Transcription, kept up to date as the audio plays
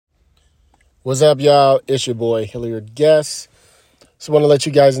What's up, y'all? It's your boy, Hilliard Guess. So I want to let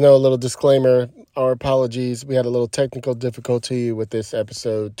you guys know a little disclaimer. Our apologies. We had a little technical difficulty with this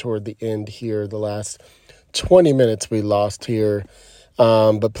episode toward the end here. The last 20 minutes we lost here.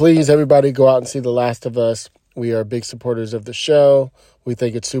 But please, everybody, go out and see The Last of Us. We are big supporters of the show. We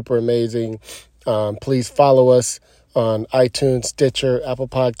think it's super amazing. Please follow us on iTunes, Stitcher, Apple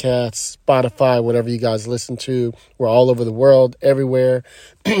Podcasts, Spotify, whatever you guys listen to. We're all over the world, everywhere.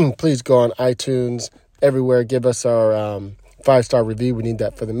 Please go on iTunes, everywhere. Give us our 5-star review. We need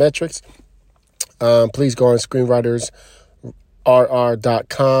that for the metrics. Please go on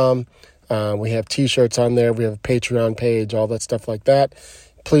screenwritersrr.com. We have T-shirts on there. We have a Patreon page, all that stuff like that.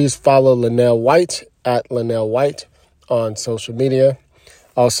 Please follow Linnell White at Linnell White on social media.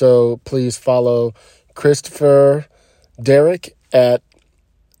 Also, please follow Christopher Derrick at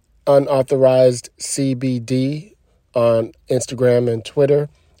Unauthorized CBD on Instagram and Twitter.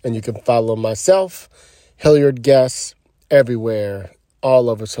 And you can follow myself, Hilliard Guess, everywhere,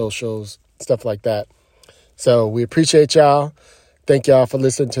 all over socials, stuff like that. So we appreciate y'all. Thank y'all for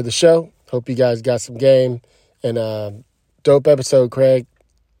listening to the show. Hope you guys got some game. And dope episode, Craig.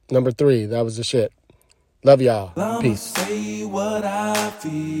 Number 3. That was the shit. Love y'all. Peace. Say what I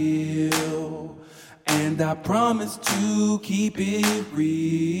feel, and I promise to keep it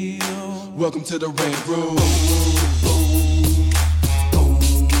real. Welcome to the Red Room.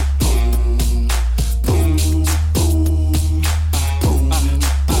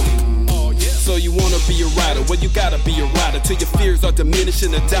 So you wanna be a rider, well you gotta be a rider till your fears are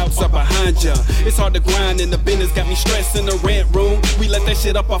diminishing, the doubts are behind ya. It's hard to grind and the business got me stressed. In the Red Room, we let that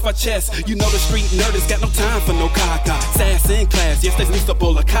shit up off our chest. You know the street nerd has got no time for no caca. Sass in class, yes, that's Mr.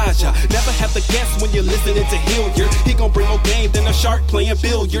 Bolakaja. Never have to guess when you're listening to Hilliard. He gon' bring more game than a shark playing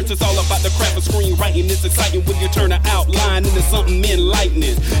billiards. It's all about the craft of screenwriting. It's exciting when you turn an outline into something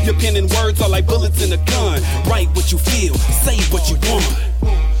enlightening. Your pen and words are like bullets in a gun. Write what you feel, say what you want.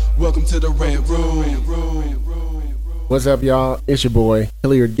 Welcome to the Red Room. What's up, y'all? It's your boy,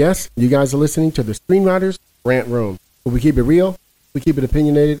 Hilliard Guess. You guys are listening to the Screenwriters Rant Room. But we keep it real, we keep it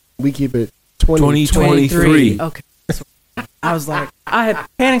opinionated, we keep it 2023. Okay. I was like, I had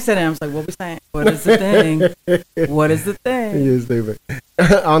panicked at him. I was like, what we saying? What is the thing? What is the thing? Yes, David.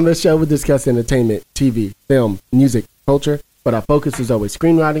 On this show, we discuss entertainment, TV, film, music, culture, but our focus is always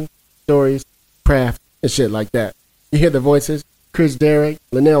screenwriting, stories, craft, and shit like that. You hear the voices. Chris Derrick,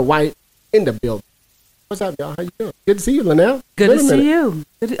 Linnell White in the building. What's up, y'all? How you doing? Good to see you, Linnell. Good to see you.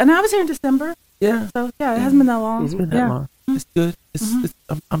 And I was here in December. Yeah. So yeah, it hasn't been that long. It's been that long. It's good.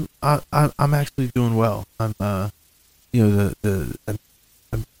 I'm actually doing well. I'm I'm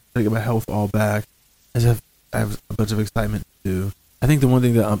taking my health all back. I have a bunch of excitement to do. I think the one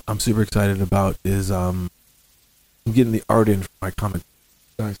thing that I'm super excited about is I'm getting the art in for my comic.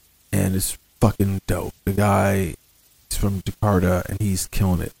 Nice. And it's fucking dope. The guy from Jakarta and he's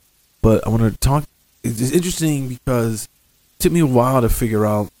killing it. But I want to talk. It's interesting because it took me a while to figure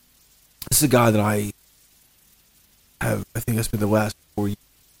out. This is a guy that I think I spent the last 4 years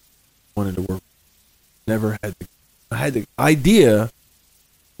wanted to work with. Never had I had the idea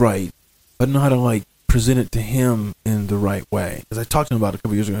right, but I don't know how to like present it to him in the right way. Because I talked to him about it a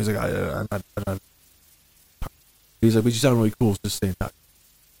couple years ago. He's like, I'm not. He's like, but you sound really cool. So just stay in touch.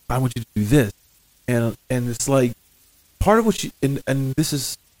 I want you to do this, and it's like. Part of what you and this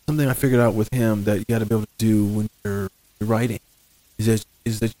is something I figured out with him that you got to be able to do when you're writing is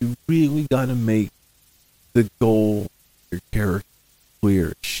that you really got to make the goal your character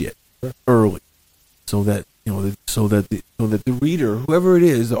clear shit early, so that the reader, whoever it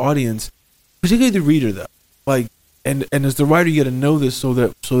is, the audience, particularly the reader though, like and as the writer you got to know this so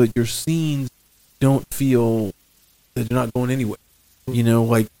that your scenes don't feel that they're not going anywhere,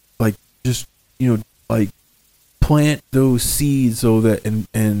 like just like. Plant those seeds so that and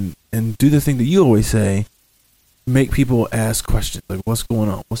do the thing that you always say, make people ask questions like what's going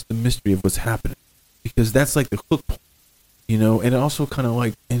on, what's the mystery of what's happening, because that's like the hook point, and it also kind of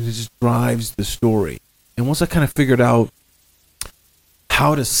like and it just drives the story. And once I kind of figured out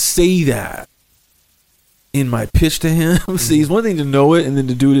how to say that in my pitch to him, see, it's one thing to know it and then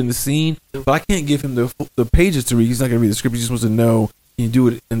to do it in the scene, but I can't give him the pages to read. He's not gonna read the script. He just wants to know. You do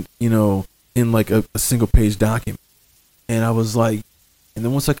it in like a single page document. And I was like, and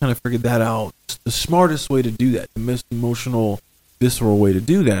then once I kind of figured that out, the smartest way to do that, the most emotional, visceral way to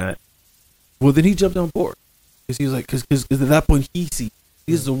do that, well, then he jumped on board. Because he was like, because at that point he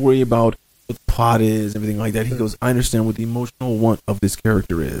doesn't worry about what the plot is, everything like that. He goes, I understand what the emotional want of this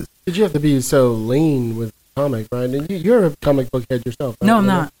character is. Did you have to be so lean with comic, right? And you're a comic book head yourself, right? No, I'm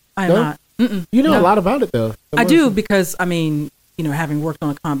not. I'm not. Mm-mm. You know a lot about it, though. I do because, I mean, having worked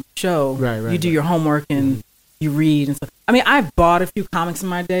on a comic show, Right, you do your homework and you read and stuff. I mean, I've bought a few comics in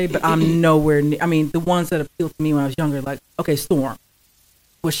my day, but I'm nowhere near. I mean, the ones that appealed to me when I was younger, like, okay, Storm,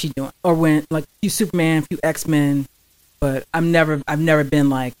 what's she doing? Or when, like, a few Superman, a few X-Men, but I've never been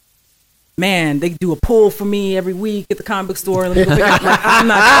like, man, they do a pull for me every week at the comic book store. Let me go pick up. Like, I'm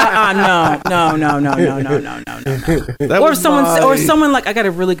not. No. Or someone like, I got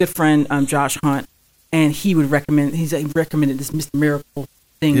a really good friend, Josh Hunt, and he recommended this Mr. Miracle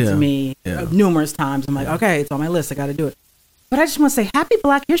thing to me numerous times. I'm like, okay, it's on my list. I got to do it. But I just want to say, Happy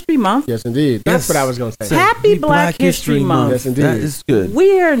Black History Month. Yes, indeed. That's what I was going to say. Happy Black History Month. Yes, indeed. That is good.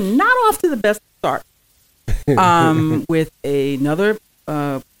 We are not off to the best start. With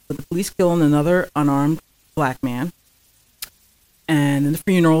the police killing another unarmed black man. And then the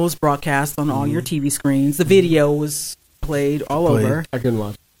funeral was broadcast on all your TV screens. The video was played all over. I couldn't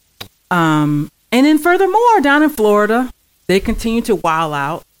watch. And then furthermore, down in Florida, they continue to wild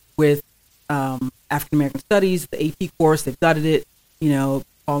out with African American Studies, the AP course. They've gutted it,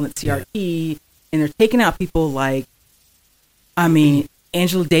 calling it CRT. And they're taking out people like,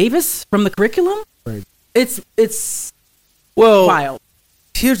 Angela Davis from the curriculum. Right. It's wild.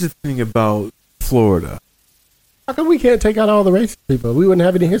 Here's the thing about Florida. How come we can't take out all the racist people? We wouldn't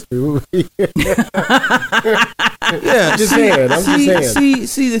have any history. Would we? Yeah, just saying. I'm just saying.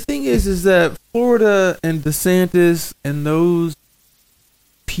 See, the thing is that Florida and DeSantis and those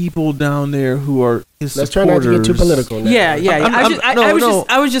people down there who are his Let's try not to get too political. Now. Yeah.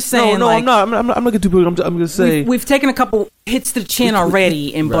 I was just saying. No, I'm not. I'm not getting too political. I'm going to say we've taken a couple hits to the chin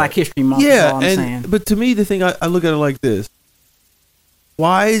already in Black History Month. Yeah, is all I'm saying. But to me, the thing I look at it like this: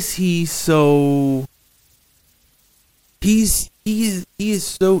 why is he so? He is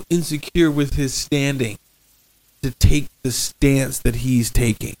so insecure with his standing to take the stance that he's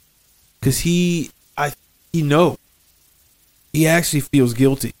taking, because he knows he actually feels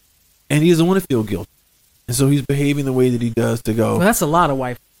guilty, and he doesn't want to feel guilty, and so he's behaving the way that he does to go. Well, that's a lot of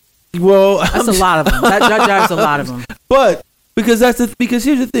white. Well, that's a lot of them. That drives a lot of them. But because because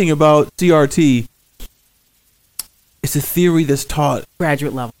here's the thing about CRT. It's a theory that's taught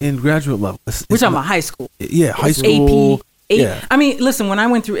graduate level. In graduate level. We're talking about high school. Yeah, high school. AP. Yeah. I mean, listen, when I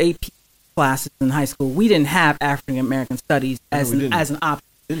went through AP classes in high school, we didn't have African American studies as an option.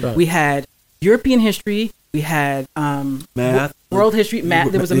 Right. We had European history. We had math, world history.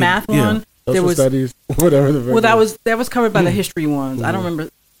 Math. There was a math one. Social studies, whatever. That was covered by the history ones. I don't remember.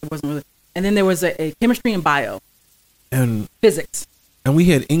 It wasn't really. And then there was a chemistry and bio, and physics. And we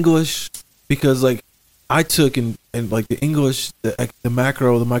had English because like I took and like the English, the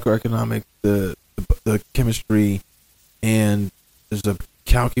macro, the microeconomic, the chemistry, and there's a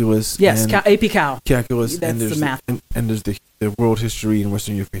calculus. Yes, and AP Cal. Calculus. That's and there's the math. And there's the world history and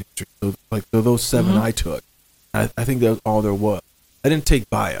Western European history. So like those 7 I took. I think that was all there was. I didn't take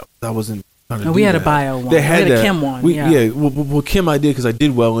bio. I wasn't trying to do we had that. a bio one. They had a chem one. Well, chem I did because I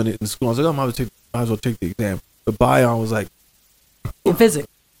did well in it in school. I was like, I might as well take the exam. But bio, I was like, in physics.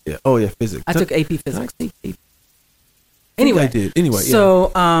 Yeah. Oh yeah, physics. I took AP physics. Anyway, I did. Anyway, yeah.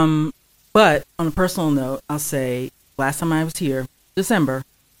 So, but on a personal note, I'll say last time I was here, December,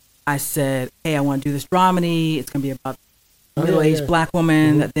 I said, hey, I want to do this dramedy. It's going to be about a middle-aged black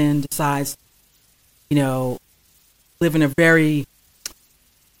woman that then decides, live in a very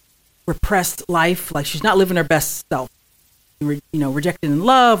repressed life. Like she's not living her best self. Rejected in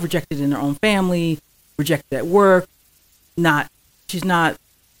love, rejected in her own family, rejected at work. She's not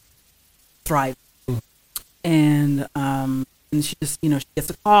thriving. And she just, she gets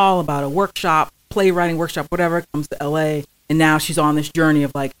a call about a workshop, playwriting workshop, whatever, comes to LA. And now she's on this journey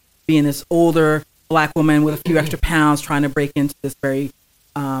of like being this older black woman with a few extra pounds trying to break into this very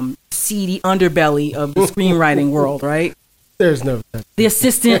seedy underbelly of the screenwriting world, right? There's no the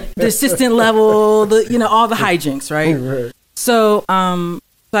assistant level, all the hijinks, right? Right. So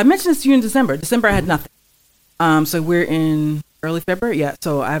I mentioned this to you in December. December I had nothing. So we're in early February, yeah.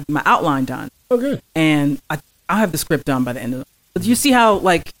 So I have my outline done. Oh, good. And I'll have the script done by the end of it. But you see how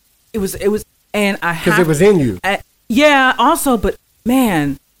like it was, and I have because it was in you. Yeah. Also, but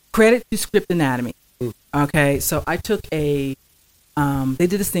man, credit to Script Anatomy. Okay, so I took they did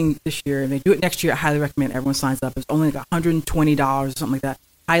this thing this year, and they do it next year. I highly recommend everyone signs up. It's only like $120 or something like that.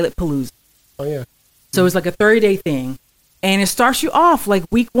 Pilot Palooza. Oh yeah. So it's like a 30-day thing, and it starts you off like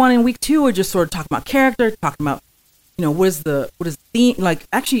week 1 and week 2 are just sort of talking about character, talking about what is the theme, like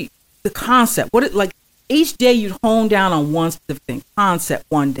actually the concept. Each day you hone down on one specific thing. Concept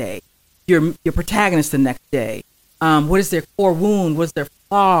one day, your protagonist the next day. What is their core wound? What's their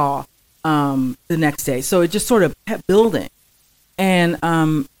flaw? The next day. So it just sort of kept building. And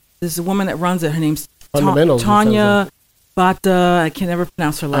there's a woman that runs it. Her name's Tanya Bata, I can never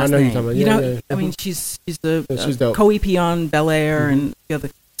pronounce her last I know name. you're talking about. You Yeah, know, yeah. I mean, she's the She's dope. co-EP on Bel Air and the other.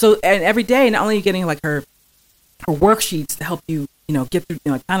 So, and every day, not only are you getting like her worksheets to help you, get through,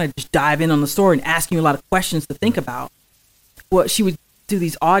 kind of just dive in on the story and asking you a lot of questions to think about. Well, she would do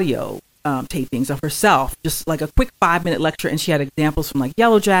these audio tapings of herself, just like a quick 5-minute lecture, and she had examples from like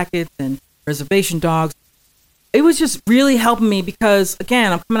Yellow Jackets and Reservation Dogs. It was just really helping me because,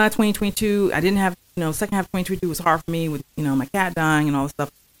 again, I'm coming out of 2022. I didn't have, second half of 2022 was hard for me with, my cat dying and all this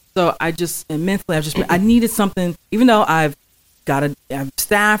stuff. So mentally, I needed something, even though I've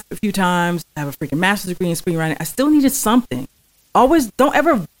staffed a few times, I have a freaking master's degree in screenwriting, I still needed something. Always, don't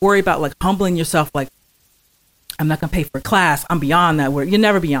ever worry about like humbling yourself, like, I'm not going to pay for a class. I'm beyond that. You're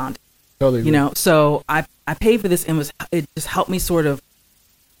never beyond it. Totally agree. So I paid for this and it just helped me sort of,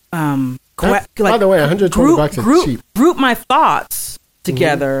 by the way, $120 is cheap. Group my thoughts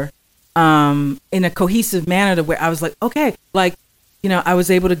together in a cohesive manner to where I was like, okay, like, I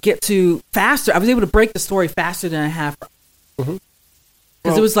was able to get to faster. I was able to break the story faster than I have.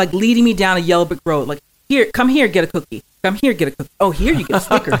 Because it was like leading me down a yellow brick road. Like, come here, get a cookie. Come here, get a cookie. Oh, here you get a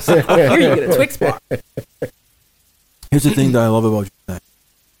Snickers. Here you get a Twix bar. Here's the thing that I love about you.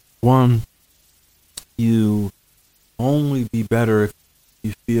 One, you only be better if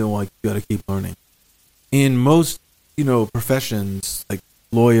you feel like you got to keep learning. In most, professions like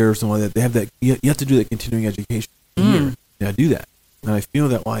lawyers and all that, they have that. You have to do that continuing education. Yeah, do that. And I feel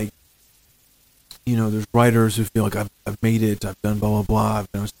that like, there's writers who feel like I've made it. I've done blah blah blah.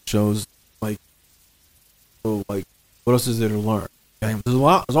 I've done shows like, so like, what else is there to learn? Okay?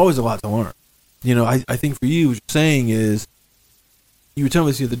 There's always a lot to learn. I think for you, what you're saying is, you were telling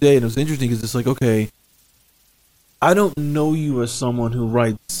me this the other day, and it was interesting because it's like, okay, I don't know you as someone who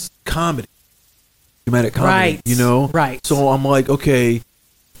writes comedy, dramatic comedy, right? Right. So I'm like, okay,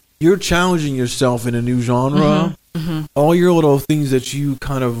 you're challenging yourself in a new genre. All your little things that you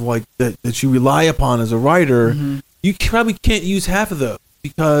kind of like that you rely upon as a writer, you probably can't use half of those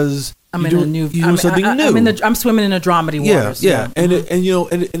because I'm swimming in a dramedy waters. Yeah. And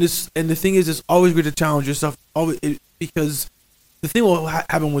the thing is, it's always good to challenge yourself. Because the thing will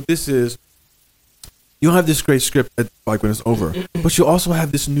happen with this is you'll have this great script like when it's over, but you'll also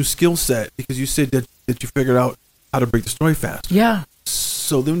have this new skill set because you said that you figured out how to break the story fast. Yeah.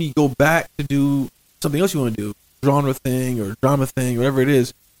 So then when you go back to do something else you want to do, genre thing or drama thing, whatever it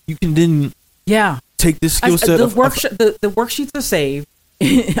is, you can then take this skill set. The worksheets are saved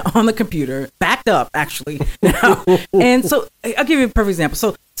on the computer, backed up actually now. And so I'll give you a perfect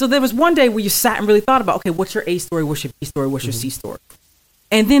example. So there was one day where you sat and really thought about, okay, what's your A story, what's your B story, what's your C story?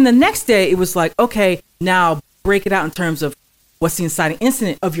 And then the next day it was like, okay, now break it out in terms of what's the inciting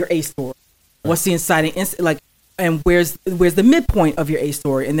incident of your A story, what's the inciting incident, like, and where's the midpoint of your A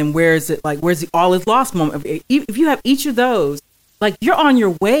story, and then where's the all is lost moment of A. If you have each of those, like, you're on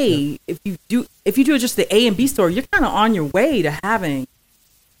your way. If you do just the A and B story, you're kind of on your way to having,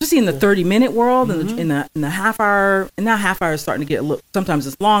 especially in the 30-minute world, and in the half hour, and now half hour is starting to get a little. Sometimes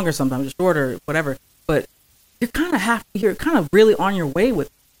it's longer, sometimes it's shorter, whatever. But you're kind of really on your way with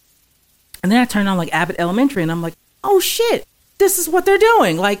it. And then I turned on like Abbott Elementary, and I'm like, oh shit, this is what they're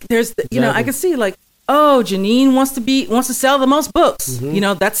doing. Like, there's I can see like, oh, Janine wants to sell the most books.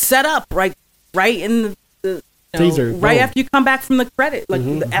 That's set up right in the teaser, right after you come back from the credit, like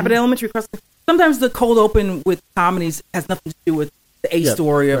the Abbott Elementary. Sometimes the cold open with comedies has nothing to do with the A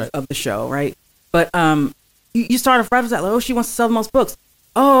story of the show, right? But you start off right with that, like, oh, she wants to sell the most books.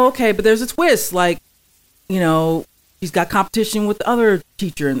 Oh, okay, but there's a twist, like, she's got competition with the other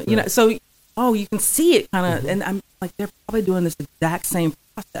teacher, and so you can see it kind of, and I'm like, they're probably doing this exact same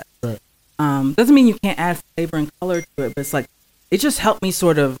process. Right. Doesn't mean you can't add flavor and color to it, but it's like, it just helped me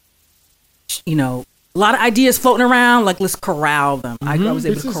sort of, a lot of ideas floating around, like, let's corral them. I was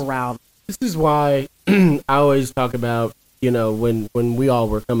able to corral them. This is why I always talk about, when we all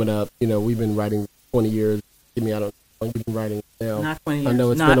were coming up, we've been writing 20 years. I don't know, you've been writing now. Not 20 years. I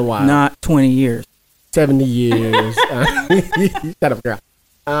know it's been a while. Not 20 years. 70 years. Shut up, girl.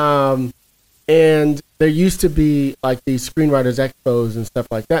 And there used to be like these screenwriters expos and stuff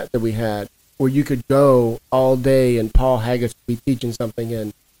like that we had, where you could go all day and Paul Haggis would be teaching something,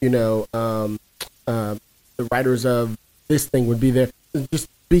 and the writers of this thing would be there, just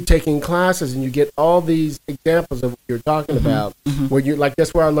be taking classes, and you get all these examples of what you're talking about, where you like,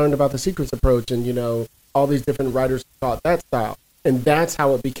 that's where I learned about the sequence approach, and all these different writers taught that style, and that's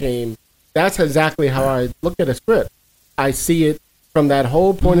how it became. That's exactly how I look at a script. I see it from that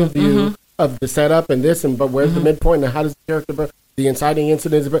whole point of view of the setup and this, but where's the midpoint, and how does the character, the inciting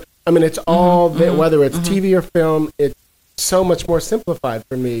incidents, but I mean, it's all that, whether it's TV or film, it's so much more simplified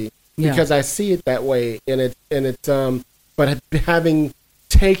for me because I see it that way, and it's but having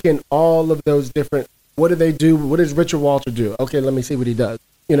taken all of those different, what do they do? What does Richard Walter do? Okay, let me see what he does.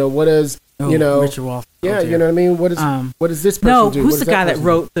 What is, Richard Walter. Yeah, you know what I mean? What does this person do? Who's the guy that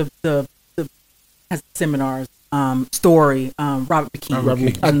wrote the has seminars, story, Robert McKee.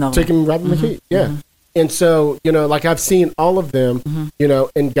 Robert McKee, yeah. Mm-hmm. And so, like I've seen all of them,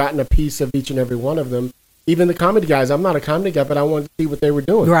 and gotten a piece of each and every one of them. Even the comedy guys, I'm not a comedy guy, but I wanted to see what they were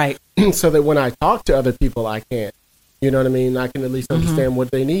doing. Right. So that when I talk to other people, I can. You know what I mean? I can at least understand what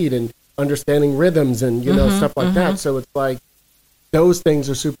they need and understanding rhythms and, stuff like that. So it's like those things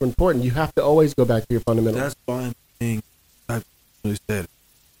are super important. You have to always go back to your fundamentals. That's why I'm saying, I really said,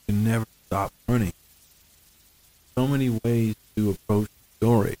 you can never stop learning. So many ways to approach the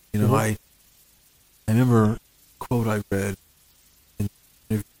story. I remember a quote I read in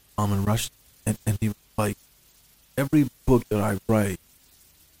Salman Rushdie, and he was like, every book that I write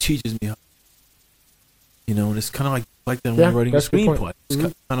teaches me how. And it's kind of like that when you're writing a screenplay. It's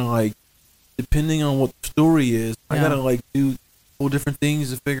kind of like, depending on what the story is, I gotta do all different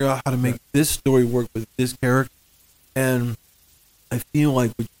things to figure out how to make this story work with this character. And I feel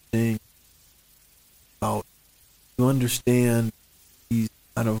like what you're saying about, you understand these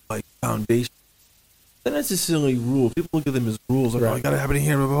kind of foundations. They're not necessarily rules. People look at them as rules, like, I gotta have it in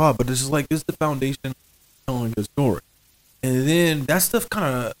here, blah, blah, blah. But this is the foundation of telling a story. And then that stuff kind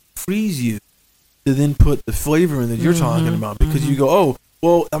of frees you to then put the flavor in that you're talking about, because you go, oh,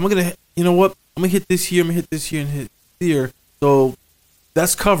 well, I'm gonna hit this here, I'm gonna hit this here, and hit here. So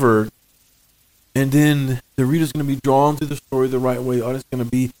that's covered, and then the reader's gonna be drawn through the story the right way. The audience gonna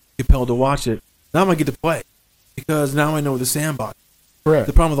be compelled to watch it. Now I'm gonna get to play, because now I know the sandbox. Correct.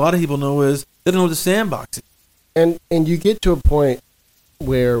 The problem with a lot of people know is they don't know what the sandbox is. And you get to a point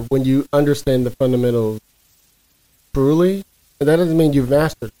where when you understand the fundamentals truly, and that doesn't mean you've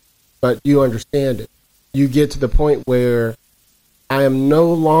mastered it, but you understand it. You get to the point where I am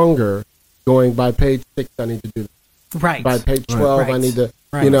no longer going by page 6, I need to do this. Right. By page 12, I need to,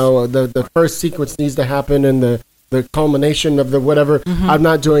 the first sequence needs to happen and the culmination of the whatever. I'm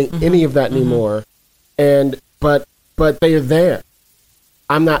not doing any of that anymore. And, but they are there.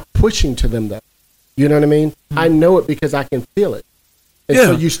 I'm not pushing to them though. You know what I mean? I know it because I can feel it. And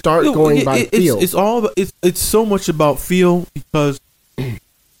so you start going by feel. It's all about, it's so much about feel, because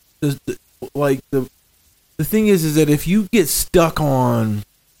the thing is that if you get stuck on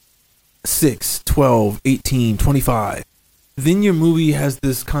 6, 12, 18, 25, then your movie has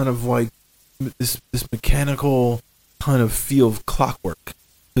this kind of this mechanical kind of feel of clockwork.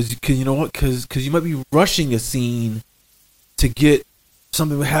 Because you know what? Because you might be rushing a scene to get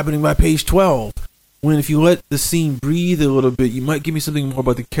something happening by page 12. When if you let the scene breathe a little bit, you might give me something more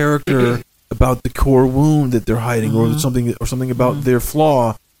about the character, about the core wound that they're hiding, or something about their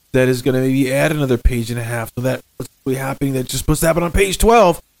flaw that is going to maybe add another page and a half. So that what's really happening that just supposed to happen on page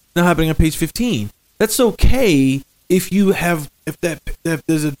 12, now happening on page 15. That's okay if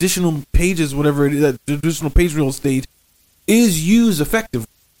there's additional pages, whatever it is, that additional page real estate is used effectively.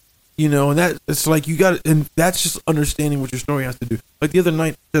 And that it's like you got, and that's just understanding what your story has to do. Like the other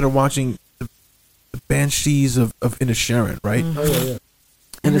night, instead of watching the Banshees of Inisherin, right? Oh yeah.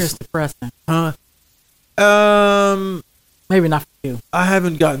 And it's depressing. Maybe not for you. I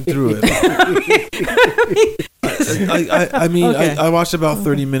haven't gotten through it. I mean, okay. I watched about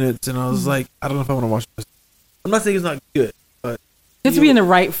 30 minutes and I was like, I don't know if I want to watch this. I'm not saying it's not good, but you have to be in the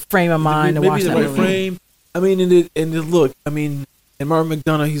right frame of mind to watch that movie. Maybe the right frame. I mean, and look, I mean, and Martin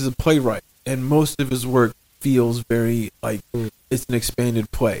McDonagh, he's a playwright, and most of his work feels very like it's an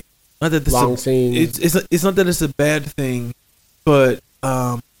expanded play. Not that this long scene. It's not that it's a bad thing, but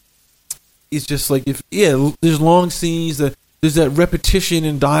it's just like there's long scenes that there's that repetition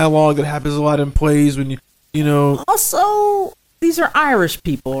in dialogue that happens a lot in plays when you know. Also, these are Irish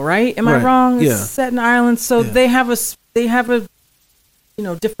people, right? Am I wrong? It's set in Ireland, so they have a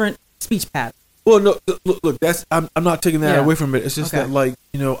different speech pattern. Well, no, look. That's I'm not taking that away from it. It's just that, like,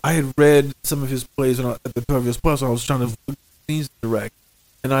 I had read some of his plays at the previous plays, so I was trying to look scenes to direct,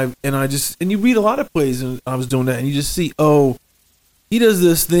 and you read a lot of plays, and I was doing that, and you just see, oh, he does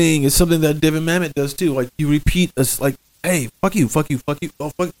this thing. It's something that David Mamet does too. Like you repeat us, like, hey, fuck you, oh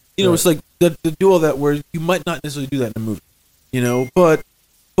fuck. It's like to do all that where you might not necessarily do that in a movie,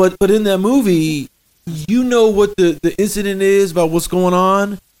 but in that movie, what the incident is about what's going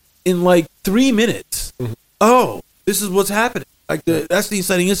on in like 3 minutes. Mm-hmm. Oh, this is what's happening. Like that's the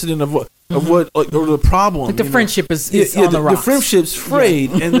inciting incident of what or the problem. Like the friendship is on the rocks. The friendship's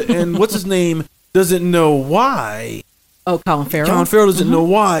frayed, and what's his name doesn't know why. Oh, Colin Farrell. Colin Farrell doesn't know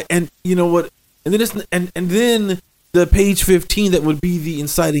why, and you know what? And then then the page 15 that would be the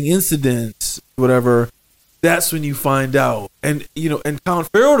inciting incidents, whatever. that's when you find out. And and Colin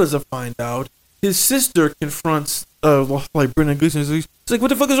Farrell doesn't find out. His sister confronts like Brendan Gleeson. He's like, "What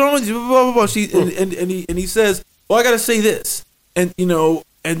the fuck is wrong with you?" Blah, blah, blah. And he says, "Well, I gotta say this," and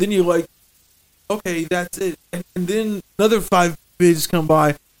and then you're like, "Okay, that's it." And then another 5 pages come by,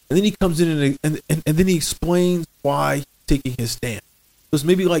 and then he comes in and then he explains why he's taking his stand. So it's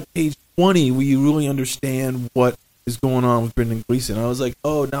maybe like page 20 where you really understand what is going on with Brendan Gleeson. I was like,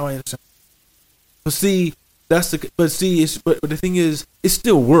 "Oh, now I understand." But see. But the thing is, it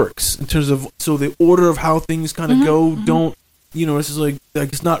still works in terms of the order of how things kind of go. Don't this is like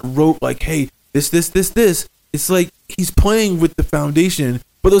it's not rote like, hey, this. It's like he's playing with the foundation,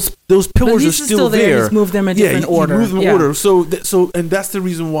 but those pillars are still there. He's moved them in different order. Move them in order. So and that's the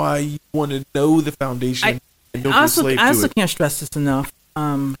reason why you want to know the foundation. And don't be a slave to I also it. can't stress this enough.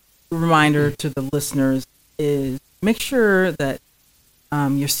 Reminder to the listeners is make sure that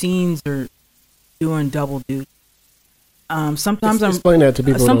your scenes are doing double duty. Sometimes explain that to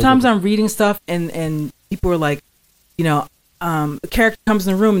people. Sometimes I'm reading stuff and people are like, the character comes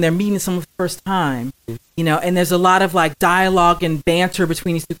in the room and they're meeting someone for the first time, and there's a lot of like dialogue and banter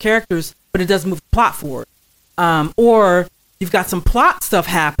between these two characters, but it doesn't move the plot forward. Or you've got some plot stuff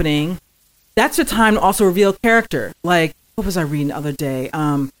happening. That's your time to also reveal character. Like, what was I reading the other day?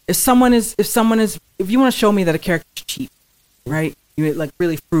 If you want to show me that a character's cheap, right? You like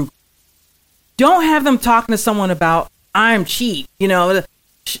really frugal. Don't have them talking to someone about I'm cheap.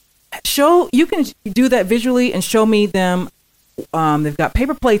 Show you can do that visually and show me them. They've got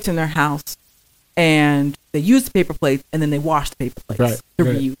paper plates in their house, and they use the paper plates, and then they wash the paper plates to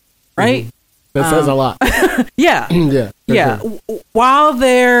reuse. Right? That says a lot. Yeah. Yeah. Sure. While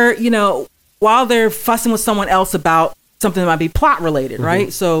they're fussing with someone else about something that might be plot related,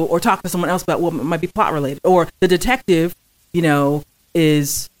 right? So, or talking to someone else about what might be plot related, or the detective,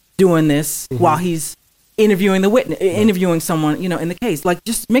 is doing this while he's interviewing the witness, interviewing someone, in the case. Like,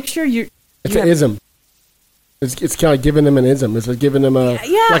 just make sure it's an ism. It's kind of giving them an ism. It's like giving them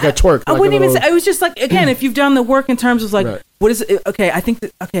like a twerk. I wouldn't even say. I was just like, again, if you've done the work in terms of like, what is it? Okay, I think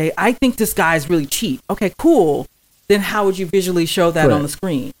this guy is really cheap. Okay, cool. Then how would you visually show that on the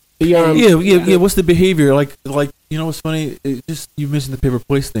screen? Yeah. What's the behavior? Like what's funny? You mentioned the paper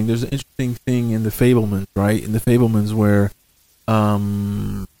place thing. There's an interesting thing in the Fabelmans, right? In the Fabelmans where,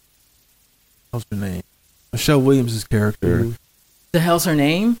 what's her name? Michelle Williams' character. The hell's her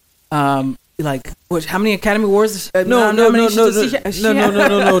name? Like, how many Academy Awards? No. He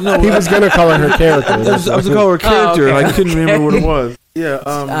was gonna call her character. I was gonna call her character, and I couldn't remember what it was. Yeah.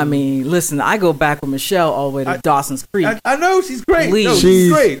 I mean, listen, I go back with Michelle all the way to Dawson's Creek. I know she's great. No,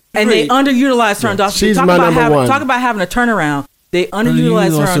 she's great. And they underutilized her on Dawson's Creek. She's my number one. Talk about having a turnaround. They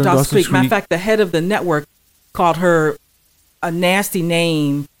underutilized her on Dawson's Creek. Matter of fact, the head of the network called her a nasty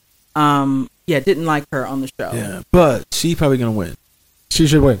name. Didn't like her on the show. Yeah, but she's probably gonna win. She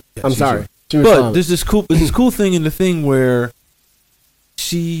should win. I'm sorry. But there's this cool thing in the thing where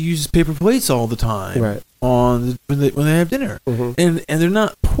she uses paper plates all the time, right? When they have dinner, and they're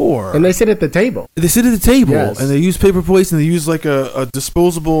not poor, and they sit at the table. They sit at the table, and they use paper plates, and they use like a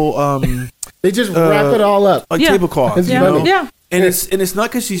disposable. They just wrap it all up, like tablecloth. Yeah. And it's not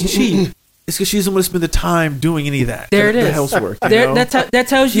because she's cheap. It's because she doesn't want to spend the time doing any of that. There it is. The housework. That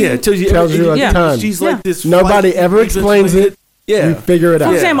tells you. Yeah, it tells you a ton. She's like this. Nobody ever explains it. Yeah, you figure it out.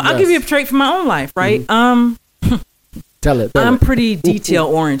 For example, I'll give you a trait from my own life, right? Tell it. I'm pretty detail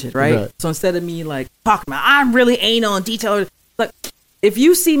oriented, right? So instead of me like talking about, I'm really anal and detail. Like, if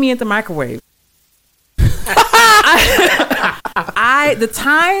you see me at the microwave, the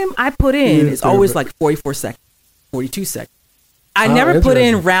time I put in is always like 44 seconds, 42 seconds. I never put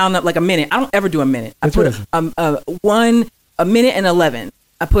in round up like a minute. I don't ever do a minute. I put a minute and 11.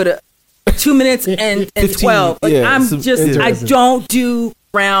 I put 2 minutes and 12. Like, I don't do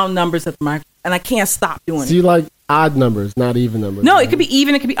round numbers at the microwave, and I can't stop doing it. So you like odd numbers, not even numbers? No, it could be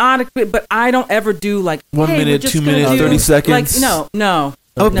even, it could be odd, but I don't ever do like 1 minute, 2 minutes, 30 seconds. Like, no.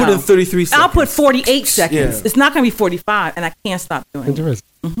 I'll put in 33 seconds. I'll put 48 seconds. Yeah. It's not going to be 45, and I can't stop doing it. Interesting.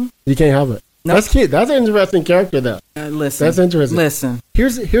 You can't help it. Nope. That's cute. That's an interesting character, though. Listen. That's interesting. Listen.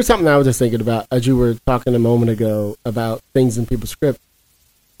 Here's something I was just thinking about as you were talking a moment ago about things in people's script.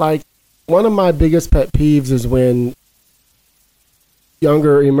 Like, one of my biggest pet peeves is when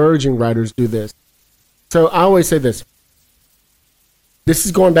younger emerging writers do this. So I always say this. This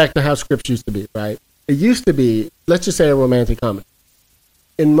is going back to how scripts used to be, right? It used to be, let's just say, a romantic comedy.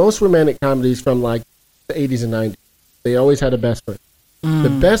 In most romantic comedies from like the 80s and 90s, they always had a best friend.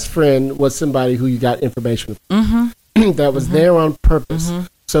 The best friend was somebody who you got information from, that was there on purpose,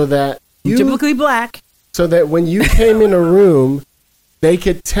 so that typically black, so that when you came in a room, they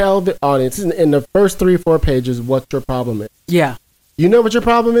could tell the audience in the first 3 or 4 pages what your problem is. Yeah. You know what your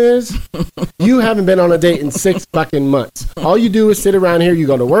problem is? You haven't been on a date in 6 fucking months. All you do is sit around here. You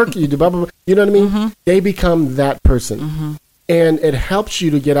go to work. You do blah, blah, blah. You know what I mean? Mm-hmm. They become that person. Mm-hmm. And it helps you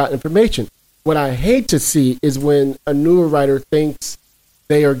to get out information. What I hate to see is when a newer writer thinks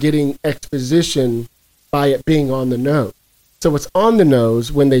they are getting exposition by it being on the nose. So it's on the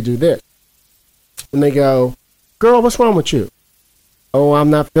nose when they do this. When they go, girl, what's wrong with you? Oh, I'm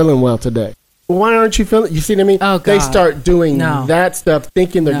not feeling well today. Why aren't you feeling? You see what I mean? Oh, God. They start doing that stuff,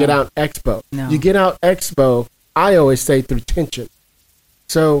 thinking they're get out expo. No. You get out expo, I always say, through tension.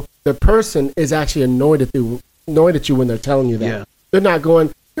 So the person is actually annoyed at you when they're telling you that. Yeah. They're not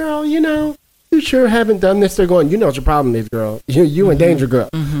going, girl, you sure haven't done this. They're going, you know what your problem is, girl. You in danger, girl.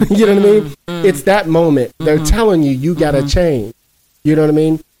 Mm-hmm. You know what I mean? Mm-hmm. It's that moment. Mm-hmm. They're telling you got to change. You know what I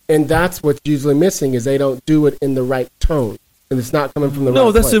mean? And that's what's usually missing is they don't do it in the right tone. And it's not coming from the right place.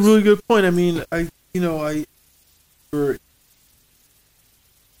 No, that's a really good point. I mean,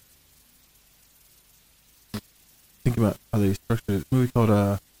 think about how they structured it. A movie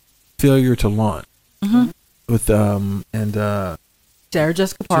called Failure to Launch with Sarah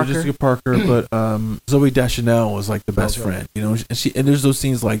Jessica Parker. But Zooey Deschanel was like the best friend, and there's those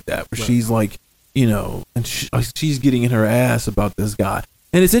scenes like that where she's like, and she's getting in her ass about this guy,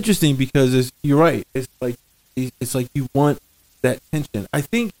 and it's interesting because you're right. It's like you want that tension. I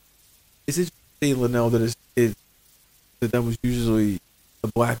think it's interesting, Linnell, that that was usually a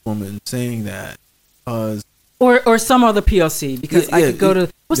black woman saying that, or some other POC, because I could go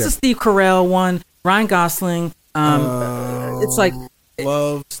to the Steve Carell one, Ryan Gosling. It's like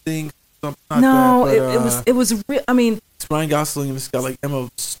Love Stinks. No, it was real. I mean, it's Ryan Gosling and it's got like Emma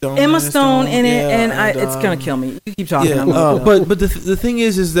Stone in it, and it's gonna kill me. You keep talking. Yeah, but the thing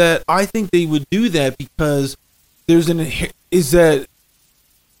is that I think they would do that because is that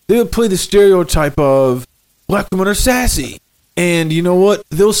they would play the stereotype of black women are sassy, and you know what?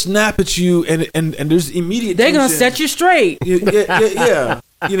 They'll snap at you, and there's immediate. They're gonna set you straight. Yeah.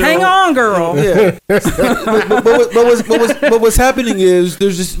 Hang on, girl. Yeah. but what's happening is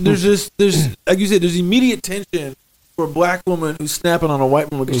there's like you said, there's immediate tension for a black woman who's snapping on a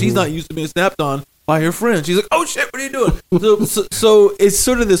white woman because she's not used to being snapped on by her friend. She's like, "Oh shit, what are you doing?" So it's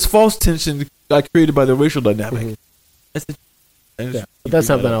sort of this false tension created by the racial dynamic. That's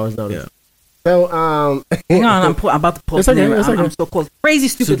something I always noticed. Yeah. So, hang on, I'm about to pull. It's okay. I'm so close. Crazy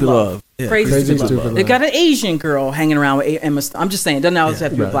Stupid Love. Yeah. Crazy Stupid Love. They got an Asian girl hanging around with Emma Stone. I'm just saying, it doesn't always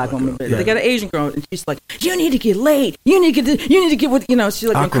have to be a black woman, but they got an Asian girl, and she's like, "You need to get laid. You need to get with." She's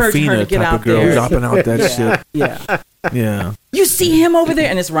like encouraging her to get out there, dropping out that shit. Yeah. You see him over there,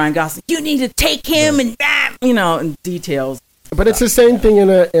 and it's Ryan Gosling. You need to take him and and details. But it's the same thing in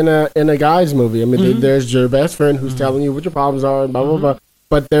a guy's movie. I mean, there's your best friend who's telling you what your problems are, and blah blah blah.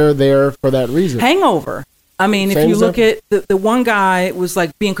 But they're there for that reason. Hangover. I mean, if you look at the one guy was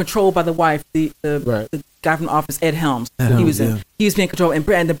like being controlled by the wife, the guy from the Office, Ed Helms. He was being controlled,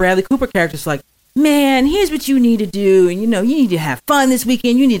 and the Bradley Cooper character's like, man, here's what you need to do, and you need to have fun this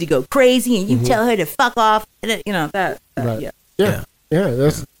weekend. You need to go crazy, and you tell her to fuck off. And Yeah,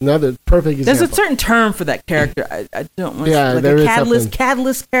 that's another perfect example. There's a certain term for that character. I don't want like a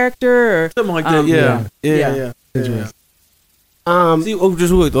catalyst character or something like that. Yeah. See,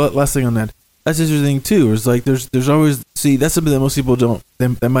 just last thing on that. That's interesting too. It's like there's always that's something that most people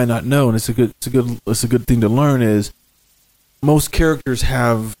they might not know, and it's a good thing to learn. Is most characters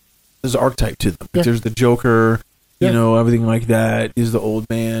there's an archetype to them. Yeah. There's the Joker, everything like that. Is the old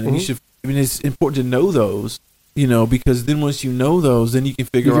man, and it's important to know those. Because then once you know those, then you can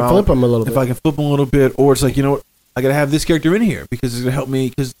figure out flip them a little bit. If I can flip them a little bit, or it's like, I gotta have this character in here because it's gonna help me.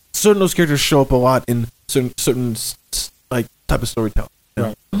 Because certain those characters show up a lot in certain like type of storytelling.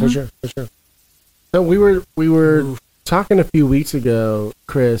 Right, for sure. So we were talking a few weeks ago,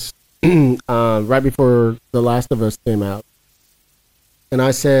 Chris, right before The Last of Us came out, and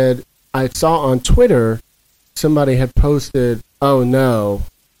I said I saw on Twitter somebody had posted, "Oh no,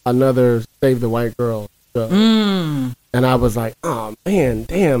 another Save the White Girl." And I was like, oh man,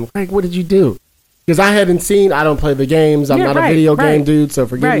 damn, Craig, what did you do? Because I don't play the games. I'm not a video game dude, so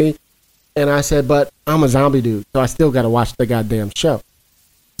forgive me. And I said, but I'm a zombie dude, so I still got to watch the goddamn show.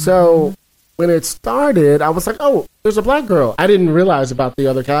 So when it started, I was like, oh, there's a black girl. I didn't realize about the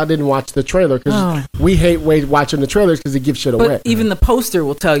other guy. I didn't watch the trailer because we hate watching the trailers because it gives shit away. But even the poster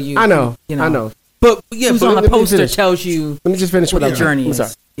will tell you. I know. But yeah, who's on the poster tells you. Let me just finish what the journey is.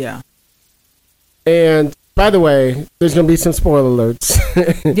 Sorry. Yeah. And by the way, there's going to be some spoiler alerts.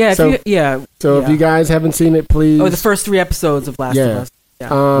 So if you guys haven't seen it, please. Or the first 3 episodes of Last of Us.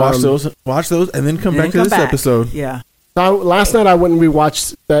 Yeah. Watch those, and then come back to this episode. Yeah. So last night I went and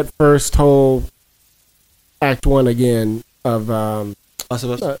rewatched that first whole Act 1 again of the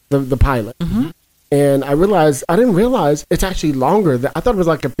pilot. Mm-hmm. And I didn't realize it's actually longer. I thought it was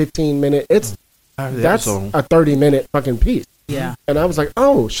like a 15-minute. That's a 30-minute fucking piece. Yeah. And I was like,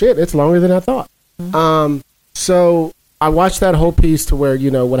 oh shit, it's longer than I thought. Mm-hmm. So I watched that whole piece to where,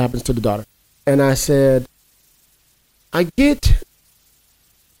 what happens to the daughter. And I said, I get,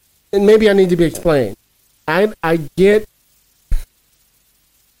 and maybe I need to be explained. I get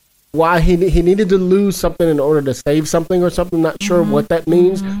why he needed to lose something in order to save something or something. Not sure what that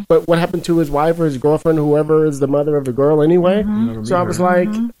means, but what happened to his wife or his girlfriend, whoever is the mother of the girl anyway. So I was like,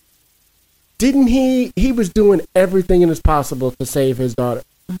 didn't he was doing everything in his possible to save his daughter.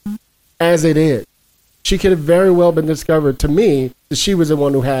 As it is, she could have very well been discovered to me that she was the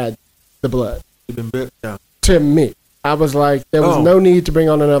one who had the blood. To me, I was like, there was no need to bring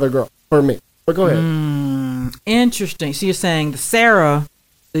on another girl for me. But go ahead. Interesting. So you're saying the Sarah,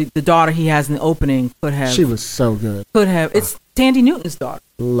 the daughter he has in the opening, could have. She was so good. Could have. It's Tandy Newton's daughter.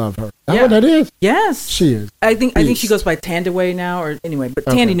 Love her. Oh, that is. Yes, she is. I think she goes by Tandaway now, or anyway. But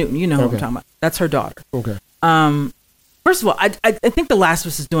Tandy Newton, you know who I'm talking about. That's her daughter. Okay. First of all, I think The Last of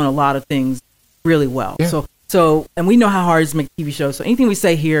Us is doing a lot of things really well. Yeah. So, and we know how hard it is to make a TV show. So anything we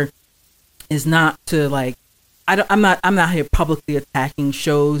say here is not to like. I'm not here publicly attacking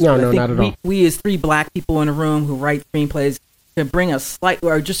shows. No, I think not at all. We as three black people in a room who write screenplays can bring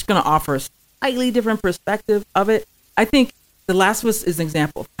we're just going to offer a slightly different perspective of it. I think The Last of Us is an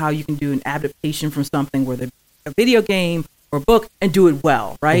example of how you can do an adaptation from something, whether a video game or a book, and do it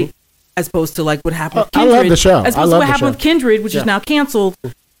well, right? As opposed to like what happened with Kindred. I love the show. As opposed to what happened with Kindred, which is now canceled,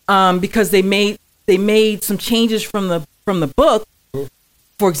 because they made some changes from the book.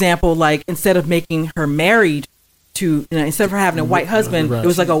 For example, like instead of making her married to, instead of her having a white husband, it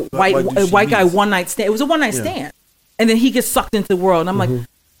was like a white guy one night stand. It was a one night stand, and then he gets sucked into the world. And I'm like,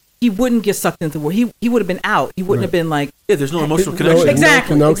 he wouldn't get sucked into the world. He would have been out. He wouldn't have been like, there's no emotional connection.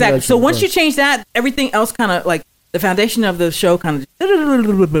 Exactly. Connection, so once you change that, everything else kind of like the foundation of the show kind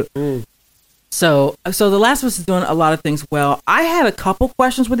of. So The Last of Us is doing a lot of things well. I had a couple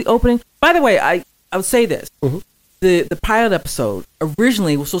questions with the opening. By the way, I would say this. The pilot episode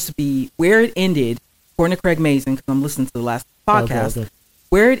originally was supposed to be where it ended, according to Craig Mazin, because I'm listening to the last podcast. Okay.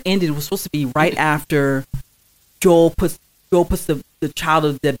 Where it ended was supposed to be right after Joel puts the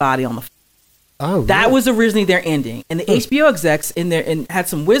child's dead body on the floor. Oh, that was originally their ending. And the HBO execs in there and had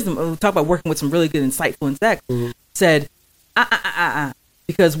some wisdom. We talk about working with some really good, insightful execs. Said,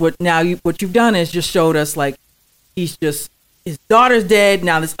 because what you've done is just showed us like his daughter's dead.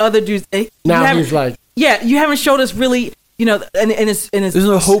 Now this other dude's now he's like. Yeah, you haven't showed us really, and it's there's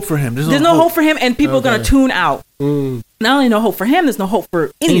no hope for him. There's no hope for him, and people are gonna tune out. Not only no hope for him, there's no hope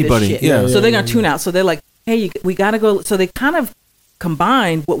for anybody. This shit. Yeah. So they're gonna tune out. So they're like, hey, we gotta go. So they kind of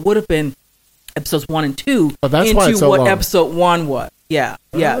combined what would have been episodes 1 and 2 into what episode 1 was. Yeah.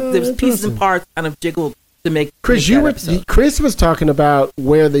 There was pieces and parts kind of jiggled to make. Chris, Chris was talking about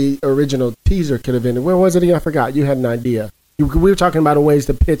where the original teaser could have ended. Where was it? I forgot. You had an idea. We were talking about ways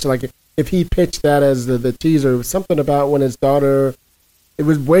to pitch, like if he pitched that as the teaser, it was something about when his daughter. It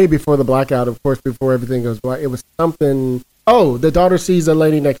was way before the blackout, of course, before everything goes black. It was something. Oh, the daughter sees a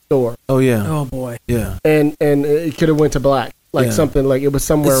lady next door. Oh yeah. Oh boy. Yeah. And it could have went to black, like something like it was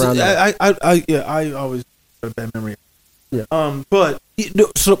somewhere around there. I always have a bad memory. Yeah. But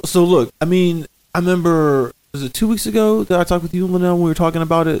so look, I mean, I remember, was it 2 weeks ago that I talked with you and Linnell when we were talking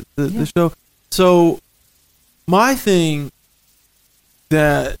about it, the show. So my thing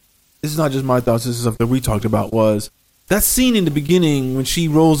that this is not just my thoughts, this is something we talked about, was that scene in the beginning when she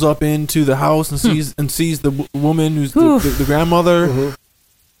rolls up into the house and sees the woman who's the grandmother.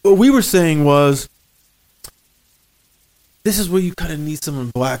 What we were saying was, this is where you kind of need someone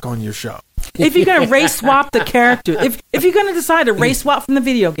black on your show. If you're gonna race swap the character, if you're gonna decide to race swap from the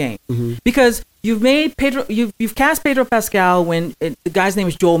video game, because you've cast Pedro Pascal when the guy's name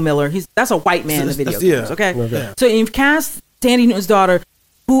is Joel Miller. That's a white man in the video games. Okay. So you've cast Tandy Newton's daughter,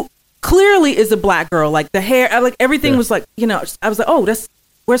 who clearly is a black girl. Like the hair, like everything was like, I was like, oh,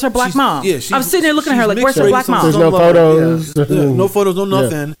 where's her black mom? I was sitting there looking at her like, where's her black mom? There's no photos. No photos, no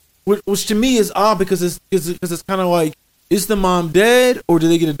nothing. Which to me is odd because it's kind of like, is the mom dead or did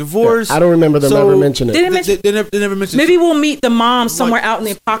they get a divorce? I don't remember them ever mentioning it. They never mentioned it. Maybe we'll meet the mom somewhere out in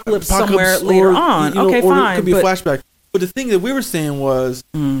the apocalypse somewhere later on. Okay, fine. It could be a flashback. But the thing that we were saying was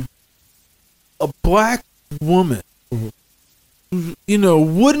a black woman,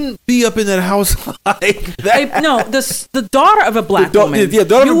 wouldn't be up in that house like that. No, the daughter of a black woman. Yeah,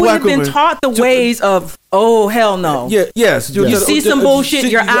 daughter of a black woman. You would have been taught the ways of, hell no. Yeah, yes. You see some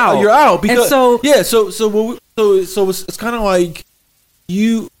bullshit, you're out. You're out. Because, so So it's kind of like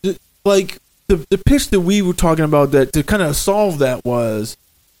the pitch that we were talking about that to kind of solve that was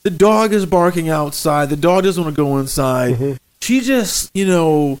the dog is barking outside. The dog doesn't want to go inside. Mm-hmm. She just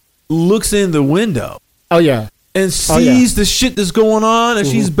looks in the window. Oh yeah. And sees the shit that's going on, and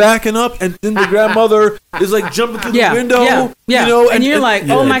she's backing up, and then the grandmother is like jumping through the window, and you're like,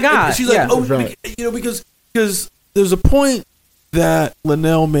 oh my god, and she's like, because there's a point that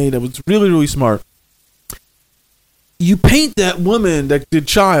Linnell made that was really, really smart. You paint that woman, that the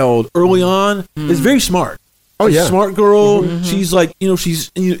child early on is very smart. Oh yeah, smart girl. Mm-hmm. She's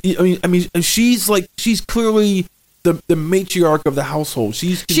like, she's clearly the matriarch of the household.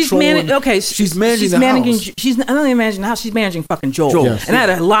 She's controlling. She's managing the house. I don't even imagine how she's managing fucking Joel. Yes. And I had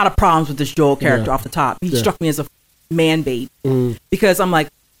a lot of problems with this Joel character off the top. He struck me as a man bait because I'm like,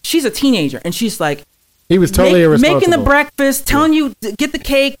 she's a teenager and she's like, he was totally irresponsible. Making the breakfast, telling you get the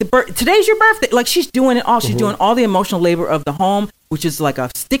cake. Today's your birthday. Like she's doing it all. She's doing all the emotional labor of the home, which is like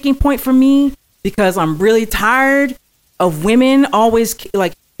a sticking point for me because I'm really tired of women always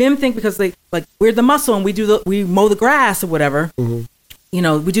like. Them think because they like we're the muscle and we mow the grass or whatever.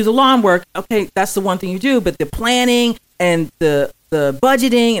 Mm-hmm. We do the lawn work. Okay, that's the one thing you do, but the planning and the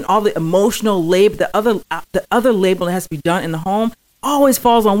budgeting and all the emotional labor, the other labor that has to be done in the home always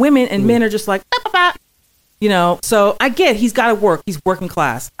falls on women, and men are just like, So I get he's got to work. He's working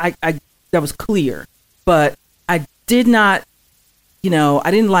class. I that was clear, but I did not.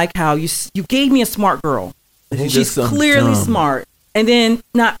 I didn't like how you gave me a smart girl. She's clearly smart. And then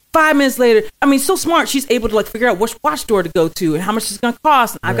not 5 minutes later, so smart, she's able to like figure out which watch store to go to and how much it's going to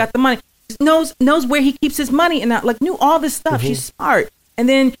cost. And I've got the money. She knows where he keeps his money and knew all this stuff. She's smart. And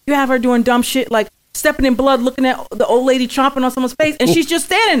then you have her doing dumb shit like stepping in blood, looking at the old lady chomping on someone's face, and she's just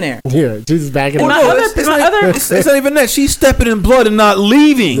standing there. Yeah, she's backing up. It's not even that. She's stepping in blood and not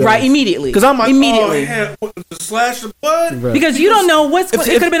leaving. Right, immediately. Because I'm like, slash of blood. Right. Because you don't know it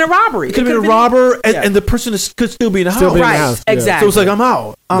could have been a robbery. It could have been a robber, and the person could still be in the house. Right, exactly. So it's like, I'm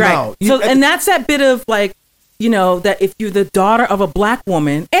out. I'm out. So, and that's that bit of like, that if you're the daughter of a black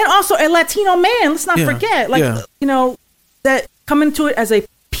woman and also a Latino man, let's not forget, that coming to it as a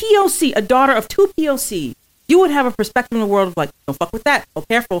POC, a daughter of two POC, you would have a perspective in the world of like, don't fuck with that. Oh,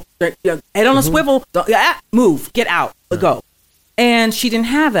 careful. Head on a swivel. Move. Get out. Go. And she didn't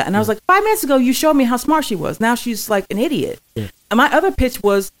have that. And I was like, 5 minutes ago, you showed me how smart she was. Now she's like an idiot. Yeah. And my other pitch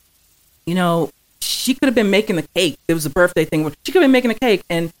was, she could have been making the cake. There was a birthday thing. She could have been making a cake.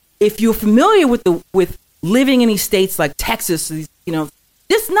 And if you're familiar with living in these states like Texas,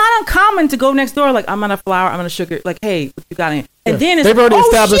 it's not uncommon to go next door like, I'm on a flour, I'm on a sugar. Like, hey, what you got in? And then it's they've already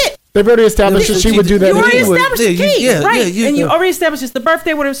established that she would do that. You already established the cake, right? And you already established it's the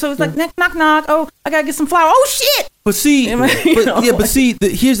birthday, whatever. So it's like knock knock. Oh, I gotta get some flour. Oh shit! But see,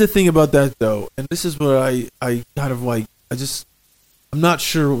 here's the thing about that though, and this is what I kind of like. I'm not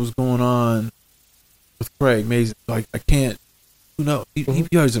sure what was going on with Craig Mazin. Like I can't. Who knows? He always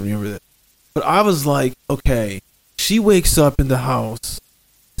doesn't remember that. But I was like, okay, she wakes up in the house.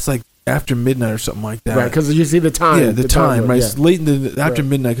 It's like after midnight or something like that. Right, because you see the time. Yeah, the time, right? Yeah. It's late in after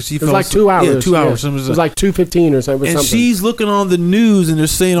midnight because she fell like 2 hours. Yeah, 2 hours. Yeah. It was like 2:15 or something. And she's looking on the news and they're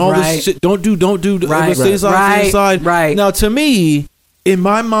saying all this shit. Don't do. Right. Stay inside. Right. Now, to me, in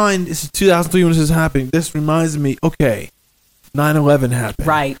my mind, this is 2003 when this is happening. This reminds me, okay, 9/11 happened.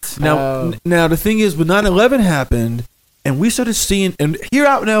 Right. Now the thing is, when 9/11 happened, and we started seeing, and here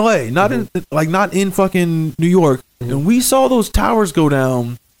out in LA, not in fucking New York, and we saw those towers go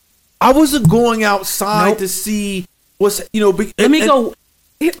down. I wasn't going outside to see what's let me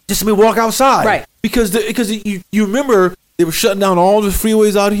walk outside, right? Because you remember they were shutting down all the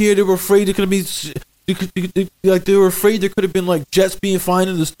freeways out here. They were afraid there could be they were afraid there could have been like jets being flying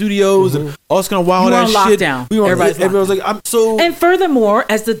in the studios and all this kind of wild ass shit. Lockdown. Everybody was like, I'm so. And furthermore,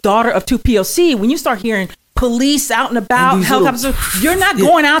 as the daughter of two POC, when you start hearing police out and about, helicopters, you're not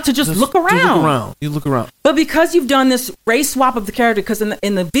going out to just look around. You look around. But because you've done this race swap of the character, because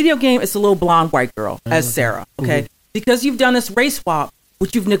in the video game, it's a little blonde white girl as Sarah, okay? Because you've done this race swap,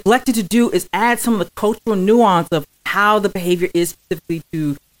 what you've neglected to do is add some of the cultural nuance of how the behavior is specifically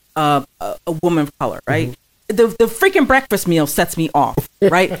to a woman of color, right? The freaking breakfast meal sets me off,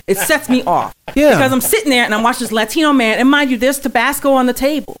 right? It sets me off. Yeah. Because I'm sitting there and I'm watching this Latino man, and mind you, there's Tabasco on the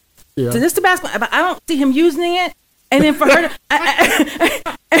table. Yeah. So this Tabasco, I don't see him using it. And then for her,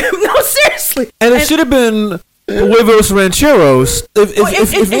 no, seriously. And it should have been huevos rancheros. If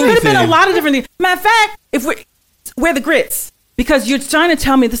it could have been a lot of different things. Matter of fact, we're the grits. Because you're trying to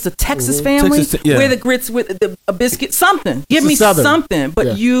tell me this is a Texas family. We're the grits with a biscuit, something. Give me something.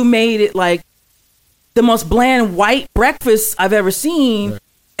 But you made it like the most bland white breakfast I've ever seen. Right.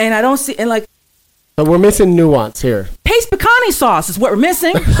 And I don't see, and like, But we're missing nuance here. Paste pecani sauce is what we're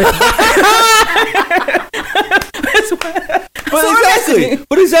missing. But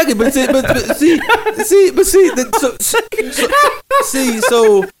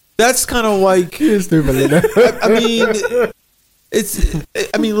so that's kind of like, You're stupid. I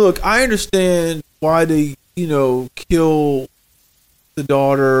mean, look, I understand why they, kill the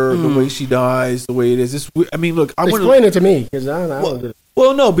daughter the way she dies, the way it is. I mean, look, Explain it to me, because I don't get it.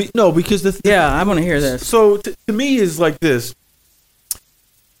 Well, no, because I want to hear this. So to me is like this.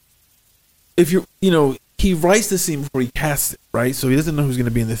 If he writes the scene before he casts it, right? So he doesn't know who's going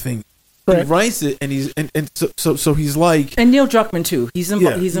to be in the thing. Correct. He writes it, and so he's like, and Neil Druckmann too. He's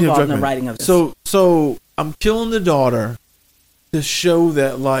involved in the writing of this. So I'm killing the daughter to show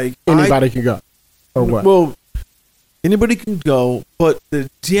that like anybody can go, or what? Well, anybody can go, but the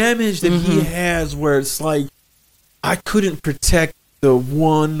damage that he has, where it's like I couldn't protect the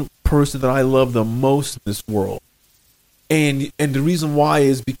one person that I love the most in this world. And the reason why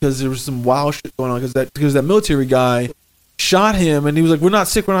is because there was some wild shit going on, because that military guy shot him, and he was like, we're not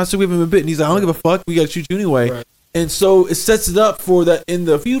sick, we haven't been bitten. He's like, I don't give a fuck, we gotta shoot you anyway. Right. And so it sets it up for that in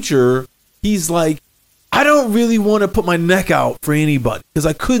the future. He's like, I don't really want to put my neck out for anybody, because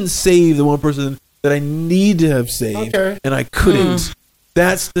I couldn't save the one person that I need to have saved, and I couldn't.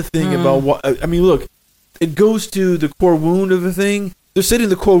 That's the thing about what I mean. Look, it goes to the core wound of the thing. They're setting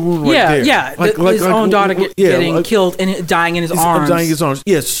the core wound right there. Yeah, his own daughter getting killed and dying in his arms. Dying in his arms.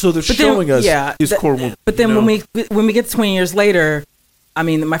 Yes, so they're showing us his core wound. But then when we get 20 years later, I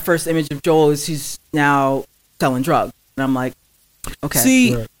mean, my first image of Joel is he's now selling drugs, and I'm like, okay.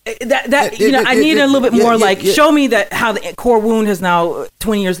 See, I need a little bit more. Show me that how the core wound has now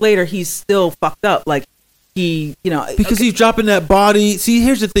 20 years later he's still fucked up. Like he, because he's dropping that body. See,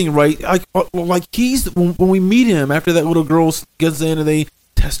 here's the thing, right? Like he's when we meet him after that little girl gets in and they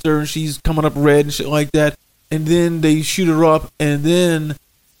test her and she's coming up red and shit like that, and then they shoot her up, and then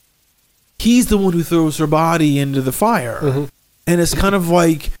he's the one who throws her body into the fire, and it's kind of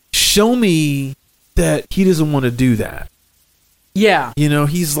like, show me that he doesn't want to do that. Yeah,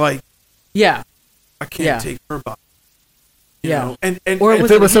 he's like, I can't take her body. You know? And or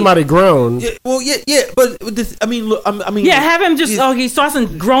if it was somebody grown. But I mean, look, have him just he's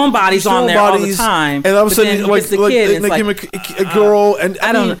tossing grown bodies on there all the time, and all of a sudden, like give him a girl, and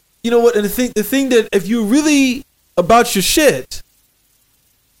I don't. You know what? And the thing that if you're really about your shit,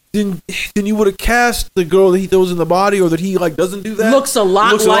 then you would have cast the girl that he throws in the body, or that he doesn't do that. Looks a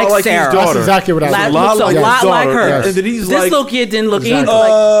lot like Sarah. That's exactly what I was. Looks a lot like her. Yes. And then he's this little kid didn't look and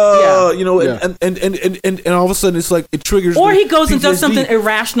all of a sudden it's like it triggers. Or he goes and does something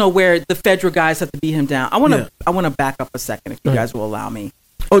irrational where the federal guys have to beat him down. I want to back up a second if you guys will allow me.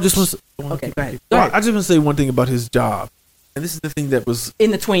 Oh, go ahead. I just want to say one thing about his job, and this is the thing that was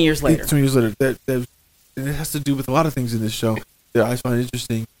in the 20 years later. 20 years later, that and it has to do with a lot of things in this show that I find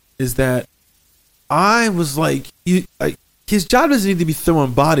interesting. Is that I was like, his job doesn't need to be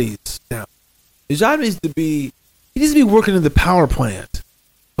throwing bodies down. His job needs to be working in the power plant,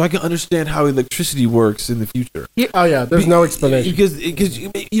 so I can understand how electricity works in the future. There's no explanation. Because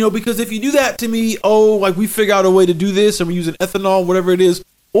if you do that to me, we figure out a way to do this, and we're using ethanol, whatever it is,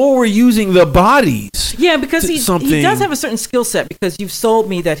 or we're using the bodies. Yeah, because he does have a certain skill set, because you've sold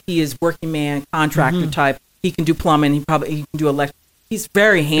me that he is working man, contractor type. He can do plumbing. He can do electric. He's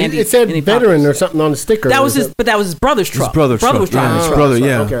very handy. It said veteran or something on the sticker. That was his brother's truck. His brother was driving his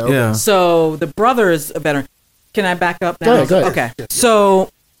truck. Okay. So the brother is a veteran. Can I back up now? Go ahead. Okay. So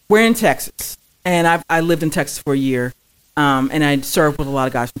we're in Texas, and I lived in Texas for a year, and I served with a lot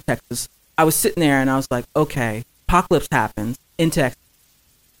of guys from Texas. I was sitting there, and I was like, okay, apocalypse happens in Texas,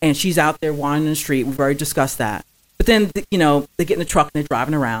 and she's out there wandering the street. We've already discussed that. But then, they get in the truck, and they're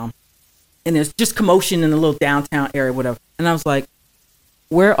driving around, and there's just commotion in the little downtown area, whatever. And I was like,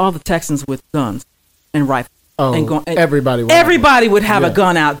 where are all the Texans with guns and rifles? Everybody would have a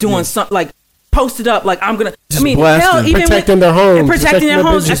gun out doing something, like posted up, like I'm gonna. Hell, even protecting their homes, protecting their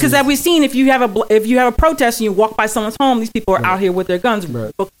homes, because as we've seen, if you have a protest and you walk by someone's home, these people are out here with their guns,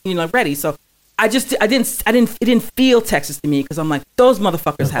 ready. So I didn't feel Texas to me, because I'm like, those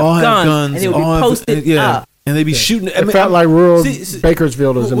motherfuckers have guns, and they would be posted up. And they'd be shooting. It felt like rural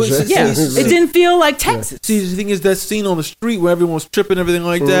Bakersfield or some shit. Yeah, it didn't feel like Texas. See, the thing is, that scene on the street where everyone was tripping and everything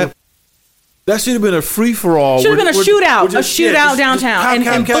like that, that should have been a free-for-all. Should have been a shootout downtown.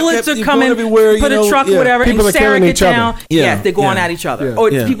 And bullets are coming, put a truck, whatever, and Sarah gets down. Yeah, they're going at each other.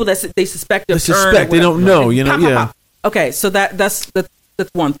 Or people that they suspect of turn. They don't know, Okay, so that's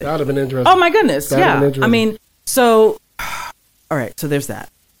one thing. That would have been interesting. Oh, my goodness, yeah. I mean, so, all right, so there's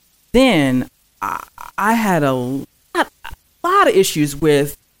that. Then I had a lot of issues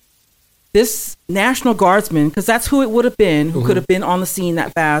with this National Guardsman, because that's who it would have been, who could have been on the scene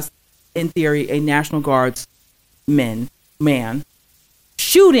that fast, in theory, a National Guardsman,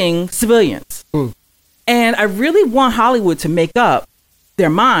 shooting civilians. And I really want Hollywood to make up their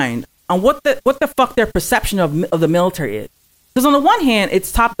mind on what the fuck their perception of the military is. Because on the one hand,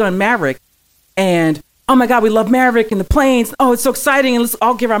 it's Top Gun Maverick, and oh my God, we love Maverick and the planes. Oh, it's so exciting, and let's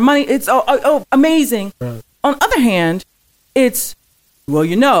all give our money. It's amazing. Right. On the other hand, it's, well,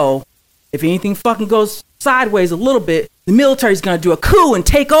 you know, if anything fucking goes sideways a little bit, the military's gonna do a coup and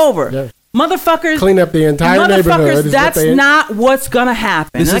take over. Yeah. Motherfuckers, clean up the entire neighborhood. That's not what's gonna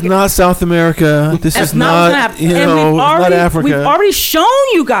happen. This is not South America. This is not, you know, not Africa. We've already shown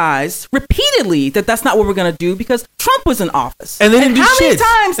you guys repeatedly that that's not what we're gonna do because Trump was in office. And they didn't do shit.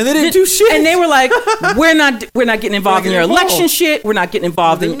 And they didn't do shit. And they were like, we're not getting involved in your election shit. We're not getting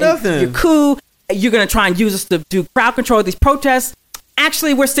involved in your coup. You're gonna try and use us to do crowd control of these protests.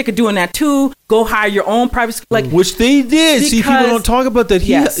 Actually, we're sick of doing that too. Go hire your own private, which they did. See, people don't talk about that.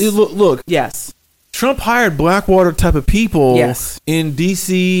 Look. Yes. Trump hired Blackwater type of people. Yes. In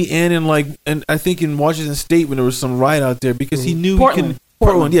D.C. and and I think in Washington State when there was some riot out there because he knew Portland,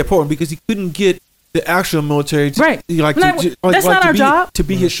 because he couldn't get the actual military to, that's not our job to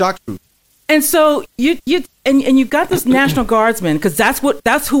be his shock troop. And so you've got this National Guardsman because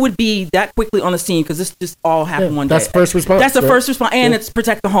that's who would be that quickly on the scene because this just all happened one day. That's first response. That's the first response, and it's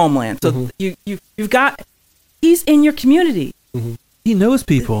protect the homeland. So you've got, he's in your community. He knows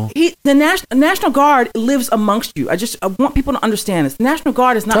people. The National Guard lives amongst you. I want people to understand this. The National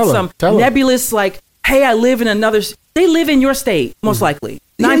Guard is not some nebulous hey, I live in another. They live in your state most likely.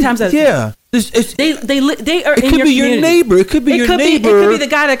 9 times out of 10. Yeah. They are in your community. It could be your neighbor. It could be It could be the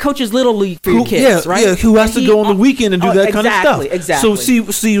guy that coaches Little League for your kids, right? Yeah, who has to go on the weekend and do that kind of stuff.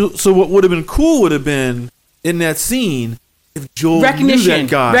 Exactly. So what would have been cool would have been in that scene if Joel knew that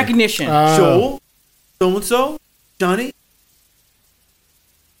guy. Recognition. Joel, so-and-so, Johnny.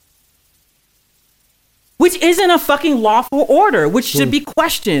 Which isn't a fucking lawful order, which should be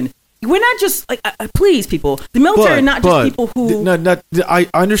questioned. We're not just please, people. The military are not just people who. I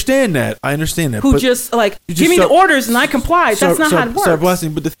understand that. Who just give me the orders and I comply. That's not how it works. Sorry,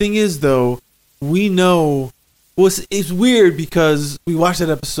 blasting. But the thing is, though, we know. Well, it's weird because we watched that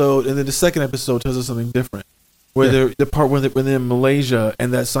episode and then the second episode tells us something different. Where the part when they're in Malaysia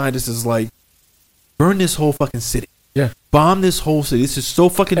and that scientist is like, burn this whole fucking city. Yeah. Bomb this whole city. This is so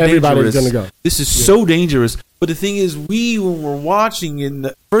fucking Everybody's dangerous. Gonna go. This is so dangerous. But the thing is, when we're watching in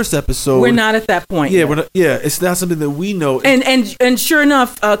the first episode, we're not at that point. Yeah, it's not something that we know. And sure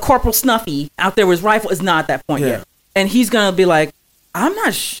enough, Corporal Snuffy out there with his rifle is not at that point yet. And he's gonna be like, I'm not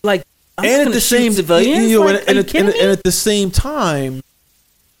I'm and at the same civilians. And at the same time,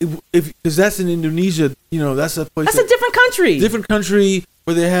 because that's in Indonesia, that's a place. That's a different country. Different country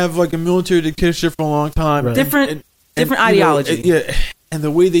where they have a military dictatorship for a long time. Right. Different ideology. And the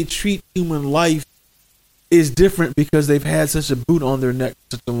way they treat human life is different because they've had such a boot on their neck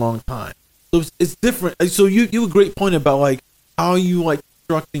for such a long time. So it's different. So you have a great point about how you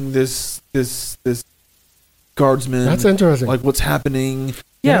constructing this guardsman. That's interesting. What's happening.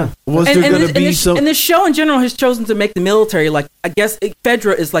 Yeah. Was there going to be some? And this show in general has chosen to make the military I guess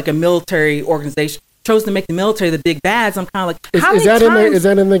Fedra is a military organization. Chose to make the military the big bads. I'm kind of is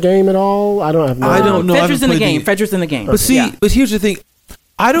that in the game at all? I don't have. I don't know. Fedra's in the game. Fedra's in the game. But but here's the thing.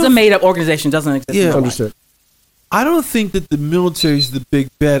 It's a made up organization. Doesn't exist. Yeah, understood. I don't think that the military is the big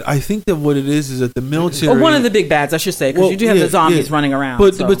bad. I think that what it is that the military, or one of the big bads, I should say, because you do have the zombies running around.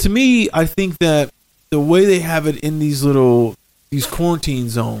 But to me, I think that the way they have it in these quarantine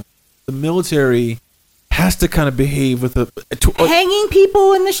zones, the military has to kind of behave with hanging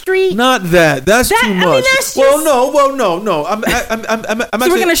people in the street. Not that. That's too much. I mean, that's no. I'm so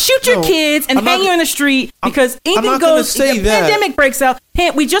we're gonna shoot your kids and hang you in the street because anything goes. Pandemic breaks out.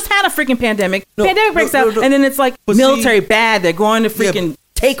 We just had a freaking pandemic. Pandemic breaks out, and then it's military bad. They're going to freaking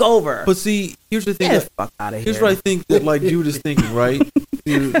take over. But see, here's the thing. Get the fuck out of here. Here's what I think that Jude is thinking. Right,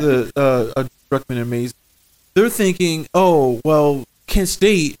 the Druckmann and Mays. They're thinking, oh well, Kent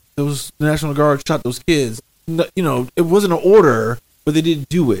State. The National Guard shot those kids. It wasn't an order, but they didn't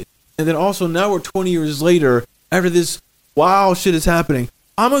do it. And then also now we're 20 years later after this wild shit is happening.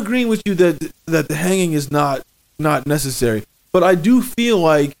 I'm agreeing with you that the hanging is not necessary, but I do feel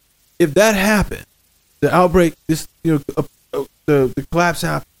like if that happened, the outbreak, the collapse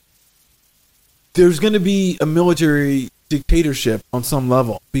happened, there's going to be a military dictatorship on some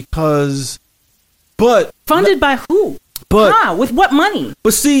level funded by who? With what money?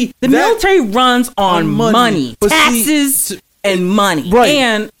 But see, the military runs on money, taxes, and money, right,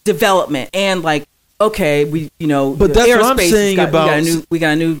 and development, and we, But that's what I'm saying about we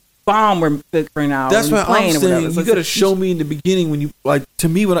got a new bomb we're figuring out. That's why I'm saying you got to show me in the beginning when you like to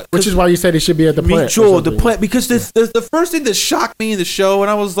me when which is why you said he should be at the plant. The plant because the first thing that shocked me in the show and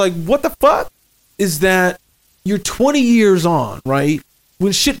I was like, what the fuck is that? You're 20 years on, right?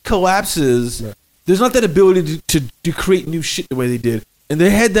 When shit collapses, there's not that ability to create new shit the way they did. And they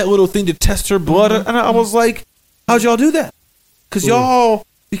had that little thing to test her blood, and I was like, how'd y'all do that?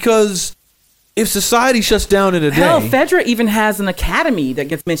 Because if society shuts down in a day... Hell, Fedra even has an academy that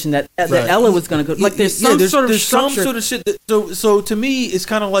gets mentioned that Ella was going to go... Like, there's some sort of shit that... So to me, it's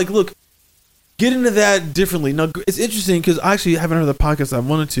kind of like, look, get into that differently. Now, it's interesting because I actually haven't heard the podcast I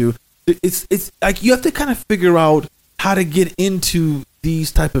wanted to. It's like you have to kind of figure out how to get into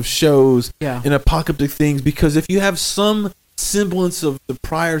these type of shows and apocalyptic things, because if you have some semblance of the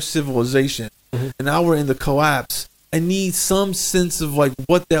prior civilization and now we're in the collapse, I need some sense of like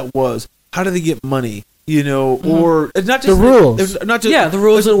what that was. How do they get money? You know, or it's not just the rules. The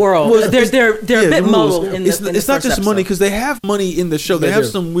rules of the world. They're a bit muddled. It's not just money, because they have money in the show. They have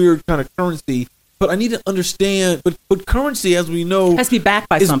some weird kind of currency. But I need to understand. But currency, as we know, has to be backed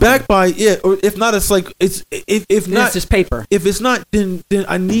by something. It's backed by or if not, it's like if not, it's just paper. If it's not, then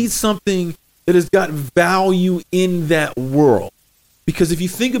I need something that has got value in that world. Because if you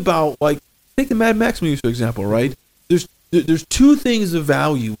think about, like, take the Mad Max movies for example, right? There's two things of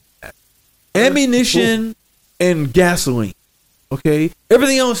value: ammunition and gasoline. Okay,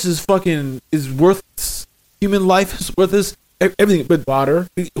 everything else is worthless. Human life is worthless. Everything, but water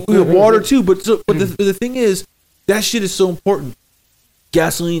too. But the thing is, that shit is so important.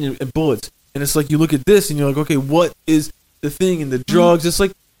 Gasoline and bullets, and it's like you look at this and you're like, okay, what is the thing? And the drugs, it's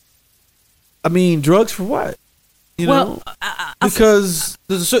like, I mean, drugs for what? You know, because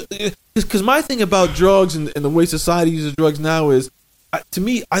my thing about drugs and the way society uses drugs now is, to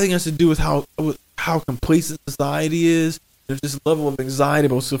me, I think it has to do with how complacent society is. There's this level of anxiety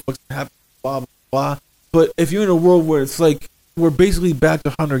about what fuck's happening, blah blah blah. But if you're in a world where it's like we're basically back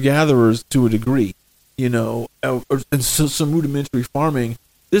to hunter-gatherers to a degree, you know, and some rudimentary farming,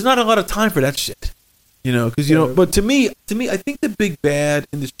 there's not a lot of time for that shit, you know, because, you know, but to me, I think the big bad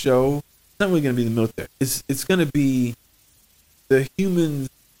in the show is not really going to be the military. It's going to be the humans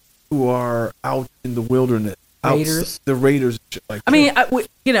who are out in the wilderness. Raiders. The raiders. Like I mean,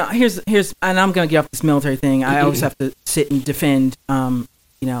 you know, here's, and I'm going to get off this military thing. I always have to sit and defend, you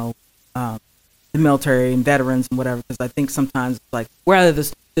know, the military and veterans and whatever, because I think sometimes it's like we're either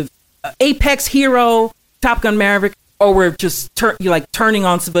the apex hero, Top Gun Maverick, or we're just turning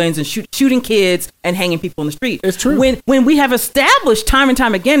on civilians and shooting kids and hanging people in the street. It's true. When we have established time and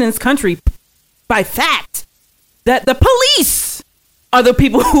time again in this country by fact that the police are the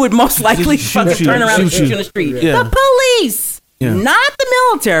people who would most likely fucking turn around and shoot you in the street. Yeah. The police, not the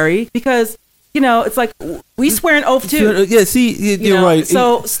military, because, you know, it's like we swear an oath too. Yeah, see, you're right.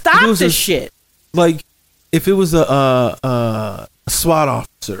 So stop this shit. Like, if it was a SWAT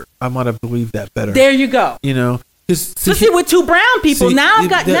officer, I might have believed that better. There you go. You know, especially with two brown people. Now you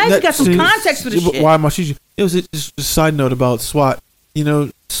got some context for the shit. Why am I shooting? It was just a side note about SWAT. You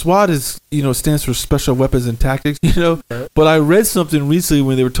know, SWAT is, you know, stands for Special Weapons and Tactics. You know, but I read something recently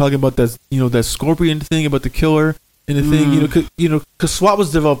when they were talking about that, you know, that scorpion thing about the killer and the thing. You know, because SWAT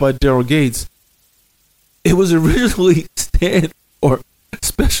was developed by Daryl Gates. It was originally stand or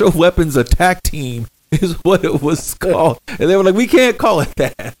Special Weapons Attack Team is what it was called, and they were like, we can't call it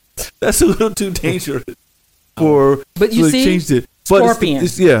that. That's a little too dangerous for. But you see, changed it. Scorpion.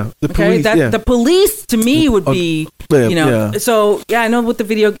 The police. The police to me would be, you know. So I know what the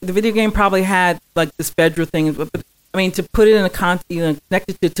video game probably had like this Fedra thing, but I mean, to put it in a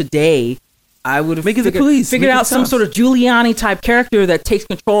connected to today, I would have figured out some sort of Giuliani type character that takes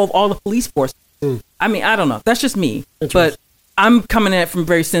control of all the police force. I mean, I don't know. That's just me, but I'm coming at it from a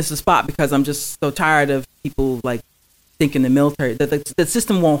very sensitive spot because I'm just so tired of people like thinking the military that the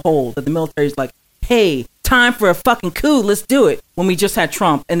system won't hold. That the military is like, hey, time for a fucking coup, let's do it. When we just had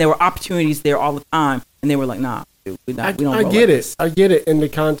Trump and there were opportunities there all the time, and they were like, nah, dude, we don't. I get it. I get it in the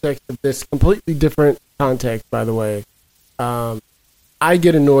context of this completely different context. By the way, I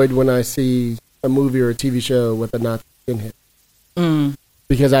get annoyed when I see a movie or a TV show with a Nazi skinhead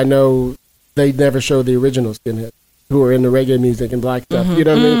because I know they never show the original skinhead who are in the reggae music and black stuff. You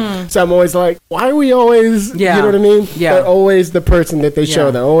know what I mean? So I'm always like, why are we always, you know what I mean? Yeah. They're always the person that they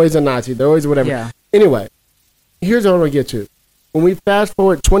show. They're always a Nazi. They're always whatever. Yeah. Anyway, here's what I want to get to. When we fast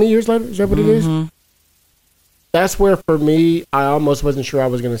forward 20 years later, is that what it is? That's where, for me, I almost wasn't sure I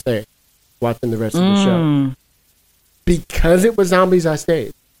was going to stay watching the rest of the show. Because it was zombies, I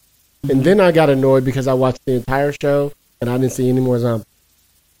stayed. And then I got annoyed because I watched the entire show and I didn't see any more zombies.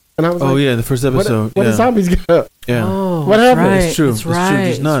 And I was in the first episode. What did zombies get? Yeah. Oh, What happened? Right. It's true. It's It's true. right.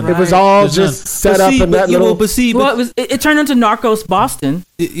 There's none. It's It was right. all There's just none. set up in that little. Well, it turned into Narcos Boston.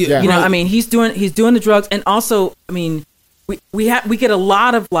 Yeah. You know, I mean, he's doing the drugs, and also, I mean, we get a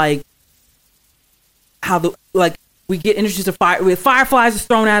lot of like we get introduced to fire with fireflies is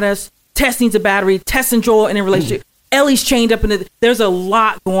thrown at us. Tess needs a battery. Tess and Joel in a relationship. Ellie's chained up in it. There's a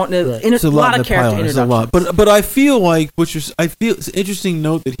lot going. Right. A lot of character It's introductions. a lot. But I feel like I feel it's an interesting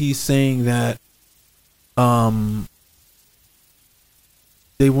note that he's saying that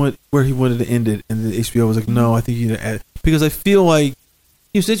they went where he wanted to end it, and the HBO was like, no, I think you need to add it. Because I feel like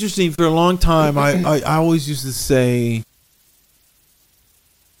it's interesting. For a long time, I always used to say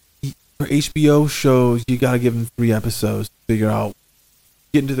for HBO shows, you got to give them 3 episodes to figure out,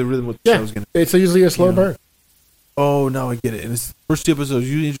 get into the rhythm of what the show's going to be. It's usually a slow burn. Oh, now I get it. And it's first 2 episodes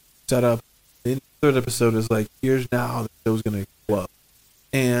usually set up. Then the 3rd episode is like, here's now how the show's going to explode.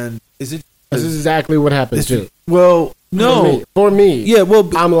 And is it? This is exactly what happened too. Well, no. For me. Yeah, well,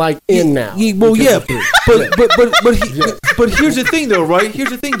 I'm like in now. Well, yeah, but here's the thing though, right?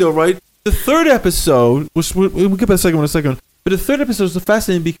 The 3rd episode, which we'll get back to the second one in a second, but the 3rd episode is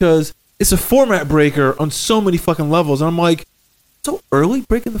fascinating because it's a format breaker on so many fucking levels. And I'm like, so early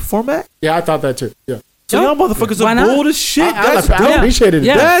breaking the format? Yeah, I thought that too. Yeah. So y'all motherfuckers Why are not? bold as shit. I That's dope. appreciated it.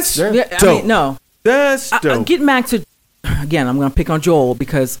 Yeah. That's I mean, no. That's dope. Getting back to, again, I'm going to pick on Joel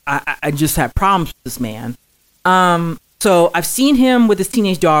because I just have problems with this man. So I've seen him with his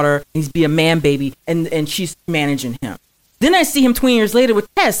teenage daughter, and he's be a man baby, and she's managing him. Then I see him 20 years later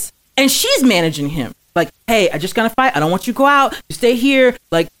with Tess, and she's managing him. Like, hey, I just got to fight. I don't want you to go out. You stay here.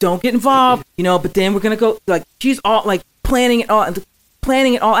 Like, don't get involved. You know, but then we're going to go. Like, she's all, like, planning it all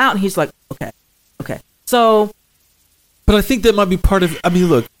out. And he's like, okay. So. But I think that might be part of, I mean,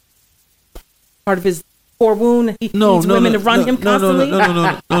 look. Part of his poor wound. He needs women to run him constantly.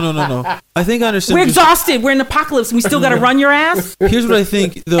 No. I think I understand. We're exhausted. We're in the apocalypse, and we still got to run your ass. Here's what I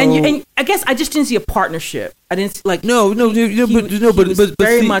think, though. And I guess I just didn't see a partnership. I didn't see, like. But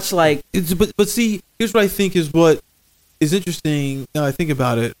very see, much like. But see, here's what I think is what is interesting. Now I think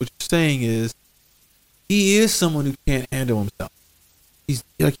about it. What you're saying is, he is someone who can't handle himself. He's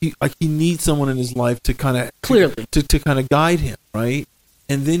he needs someone in his life to kind of Clearly to kind of guide him, right?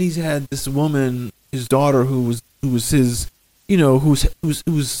 And then he's had this woman, his daughter, who was his, you know,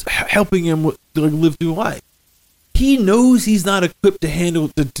 who's helping him live through life. He knows he's not equipped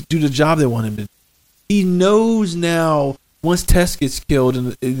to do the job they want him to do. He knows now. Once Tess gets killed in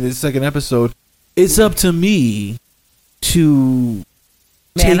the 2nd episode, it's up to me to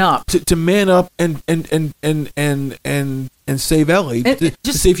man up and save Ellie, to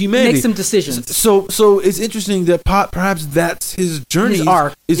save humanity. Make some decisions. So it's interesting that perhaps that's his journey. His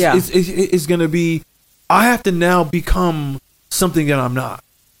arc is going to be. I have to now become something that I'm not.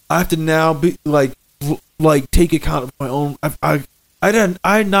 I have to now be like take account of my own. I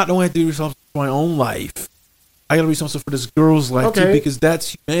not only have to be responsible for my own life. I got to be responsible for this girl's life too, because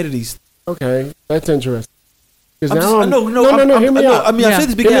that's humanity's. Okay, that's interesting. No. Hear me out. I mean, I say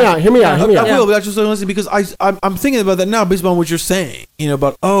this because hear me out. I will, but I just want to say because I'm thinking about that now based on what you're saying. You know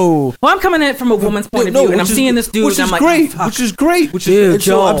about Well, I'm coming at it from a woman's point of view, and I'm seeing this dude, which and is I'm great, like, which is great. Dude,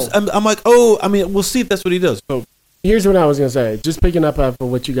 Joel. So I'm like, I mean, we'll see if that's what he does. So here's what I was gonna say. Just picking up after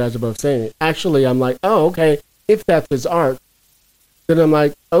what you guys are both saying. Actually, I'm like, oh, okay. If that's his art, then I'm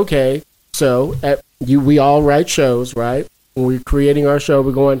like, okay. So we all write shows, right? When we're creating our show,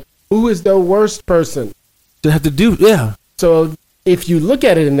 we're going, who is the worst person to have to do? Yeah. So if you look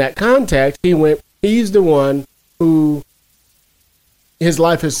at it in that context, he's the one who his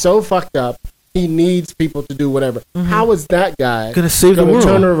life is so fucked up, he needs people to do whatever. Mm-hmm. How is that guy gonna save the world?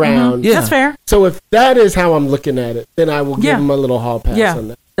 Turn around? Mm-hmm. Yeah. That's fair. So if that is how I'm looking at it, then I will give him a little hall pass on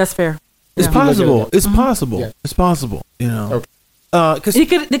that. That's fair. It's possible. It's possible. Yeah. It's possible. You know. Okay. Because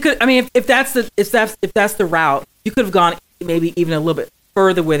they could. I mean, if that's the route, you could have gone maybe even a little bit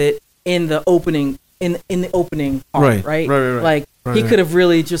further with it in the opening. In the opening part, right? Like he could have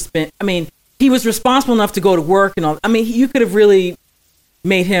really just been. I mean, he was responsible enough to go to work and all. I mean, you could have really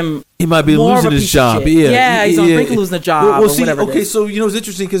made him. He might be losing his job. Yeah, he's on the brink of losing a job. Well, or see, whatever. Okay, so you know it's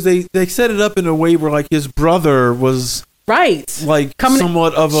interesting because they set it up in a way where like his brother was like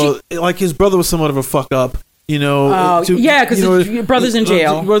somewhat of a fuck up. You know, because your brother's in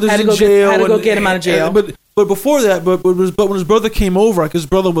jail. Had to go get him out of jail. But before that, but when his brother came over, like his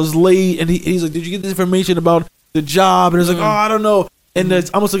brother was late, and he's like, "Did you get this information about the job?" And he's like, "Oh, I don't know." And it's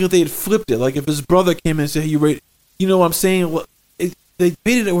almost like if they had flipped it. Like if his brother came in and said, "Hey, you know what I'm saying?" They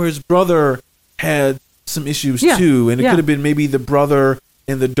made it where his brother had some issues too, and it could have been maybe the brother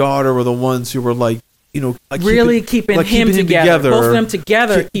and the daughter were the ones who were like like really keeping him together. Both of them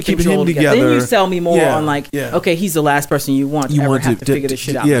together, keeping Joel together. Then you sell me more on okay, he's the last person you want to have to figure this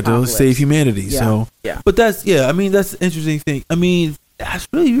shit out. Yeah, to save humanity. Yeah. So, but that's that's the interesting thing. I mean, that's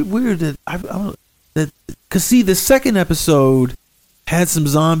really weird that because see, the second episode had some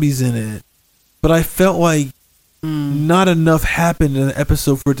zombies in it, but I felt like not enough happened in the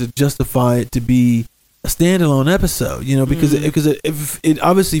episode for it to justify it to be a standalone episode. Because it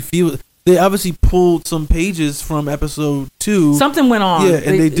obviously feels. They obviously pulled some pages from episode 2. Something went on. Yeah,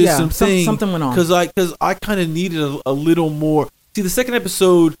 and they did something. Something went on. Because I kind of needed a little more. See, the second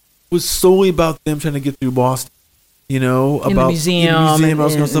episode was solely about them trying to get through Boston. About in the museum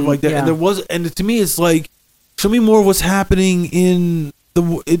and stuff like that. Yeah. And to me, it's like, show me more of what's happening in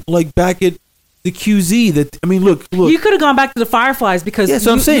back at the QZ. Look. You could have gone back to the Fireflies because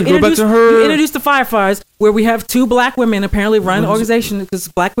I'm saying. Go back to her. You introduced the Fireflies, where we have 2 black women apparently run the organization because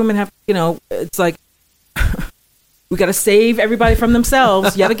black women have, it's like we got to save everybody from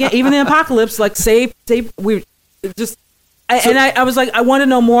themselves yet again. Even in the apocalypse, like save. We just. I was like, I want to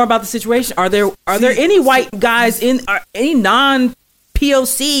know more about the situation. Are there any white guys any non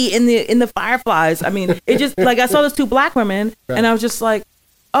POC in the Fireflies? I mean, it just like I saw those 2 black women, and I was just like,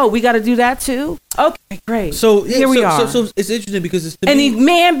 oh, we got to do that too? Okay, great. So here we are. So it's interesting because it's these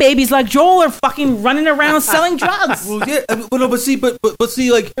man babies like Joel are fucking running around selling drugs. Well, yeah, but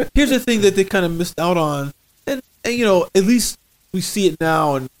see, like here's the thing that they kind of missed out on, and at least we see it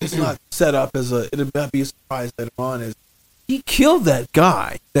now, and it's not set up as it'll not be a surprise later on. Is he killed that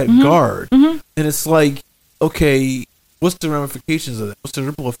guy, that guard, and it's like, okay, what's the ramifications of that? What's the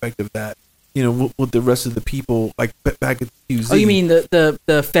ripple effect of that? With the rest of the people, like back at the QZ. Oh, you mean the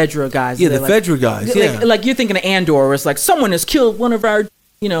Fedra guys? Yeah, the Fedra guys. Yeah, like you're thinking of Andor, where it's like someone has killed one of our,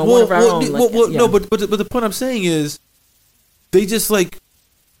 one of our own. No, but the point I'm saying is, they just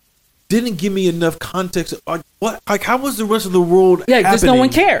didn't give me enough context. How was the rest of the world? Yeah, because no one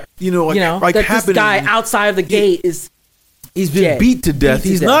cared. That this guy outside of the gate he's been beat to death.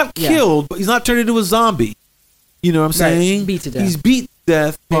 He's not killed, but he's not turned into a zombie. You know what I'm saying? Beat to death. He's beat to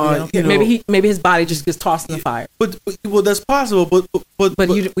death. Maybe his body just gets tossed in the fire. But that's possible. But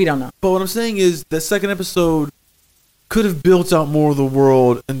we don't know. But what I'm saying is the second episode could have built out more of the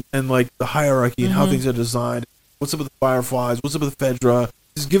world and like the hierarchy and how things are designed. What's up with the Fireflies? What's up with the Fedra?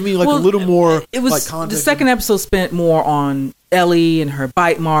 Just give me a little more. It was context. The second episode spent more on Ellie and her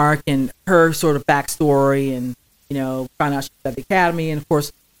bite mark and her sort of backstory and find out she's at the academy, and of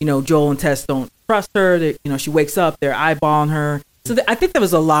course Joel and Tess don't trust her. That she wakes up, they're eyeballing her. So I think there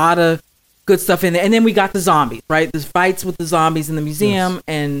was a lot of good stuff in there. And then we got the zombies, right? The fights with the zombies in the museum,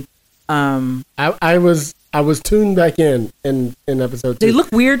 and I was tuned back in episode 2. They look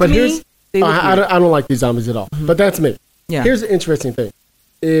weird to me. I don't like these zombies at all. But that's me. Yeah. Here's the interesting thing: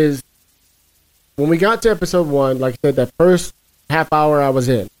 is when we got to episode 1, like I said, that first half hour I was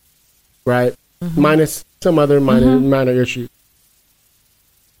in, right, minus some other minor issues.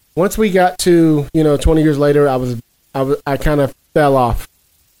 Once we got to 20 years later, I kind of fell off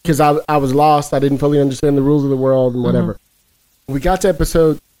because I was lost. I didn't fully understand the rules of the world and whatever. When we got to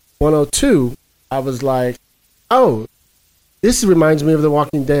episode 102, I was like, oh, this reminds me of The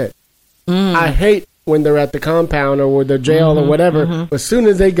Walking Dead. I hate when they're at the compound or with their jail or whatever. But as soon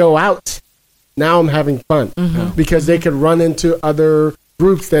as they go out, now I'm having fun because they could run into other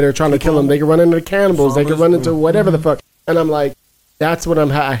groups that are trying to kill them. They could run into cannibals. They could run into whatever the fuck. And I'm like, that's what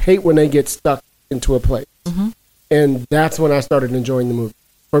I hate when they get stuck into a place. And that's when I started enjoying the movie,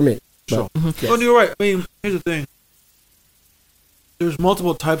 for me. Sure. Well, you're right. I mean, here's the thing. There's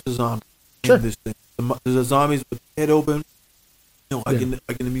multiple types of zombies in this thing. There's the zombies with the head open, like in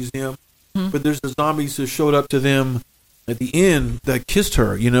the museum. But there's the zombies who showed up to them at the end that kissed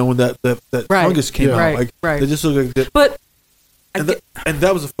her, when that fungus came out. Like, they just look like that. But and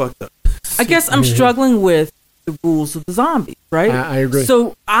that was a fucked up. I guess I'm struggling with the rules of the zombies, right? I agree.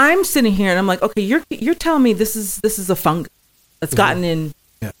 So I'm sitting here and I'm like, okay, you're telling me this is a fungus that's gotten in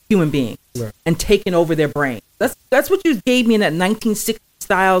human beings and taken over their brain. That's what you gave me in that 1960s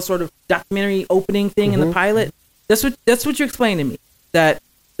style sort of documentary opening thing in the pilot. That's what you explained to me, that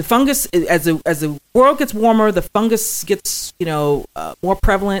the fungus, as the world gets warmer, the fungus gets more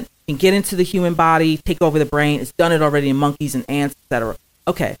prevalent and get into the human body, take over the brain. It's done it already in monkeys and ants, etc.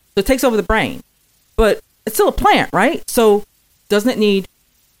 Okay, so it takes over the brain, but it's still a plant, right? So doesn't it need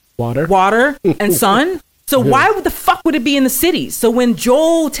water and sun? So why the fuck would it be in the cities? So when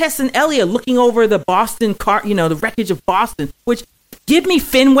Joel, Tess, and Ellie are looking over the Boston car, the wreckage of Boston, which give me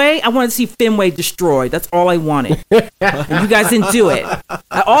Fenway. I wanted to see Fenway destroyed. That's all I wanted. And you guys didn't do it.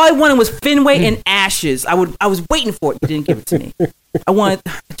 All I wanted was Fenway and ashes. I was waiting for it. You didn't give it to me. I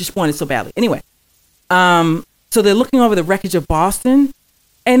just wanted it so badly. Anyway, So they're looking over the wreckage of Boston,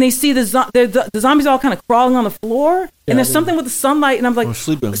 and they see the zombies all kind of crawling on the floor, and there's something with the sunlight, and I'm like,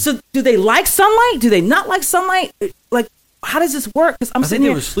 so do they like sunlight? Do they not like sunlight? Like, how does this work? Because I'm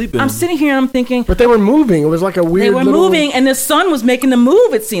sitting here and I'm thinking, but they were moving. It was like a weird. They were moving, and the sun was making them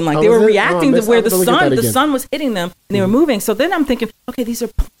move. It seemed like they were reacting to where the sun was hitting them, and they were moving. So then I'm thinking, okay, these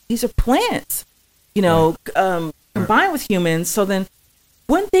are plants, combined with humans. So then,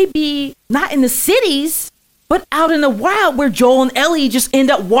 wouldn't they be not in the cities, but out in the wild where Joel and Ellie just end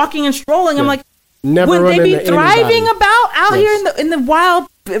up walking and strolling? I'm like, would they be thriving out here in the wild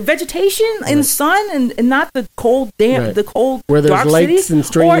vegetation in the sun and not the cold the cold where there's dark lakes city? and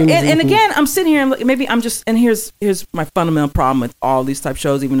streams? And again, I'm sitting here and maybe I'm just, and here's my fundamental problem with all these type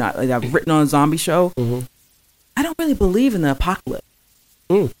shows, even not I've written on a zombie show. I don't really believe in the apocalypse.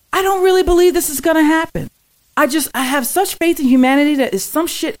 I don't really believe this is gonna happen. I have such faith in humanity that if some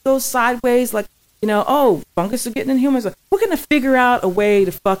shit goes sideways, like, fungus are getting in humans, we're going to figure out a way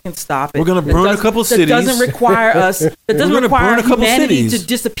to fucking stop it. We're going to burn a couple cities. That doesn't require humanity to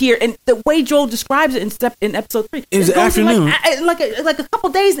disappear. And the way Joel describes it in episode 3, it afternoon. Like a couple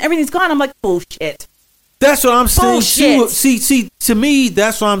days and everything's gone. I'm like, bullshit. That's what I'm saying. See, to me,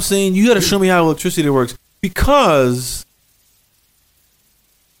 that's what I'm saying. You got to show me how electricity works. Because,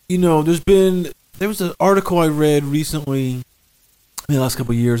 there was an article I read recently in the last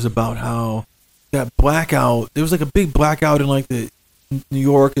couple of years about how that blackout, there was like a big blackout in like the New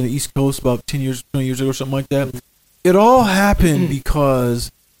York and the East Coast about 10 years, 20 years ago or something like that. It all happened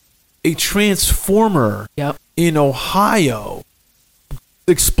because a transformer in Ohio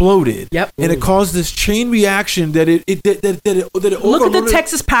exploded. Yep. And it caused this chain reaction that it Look at the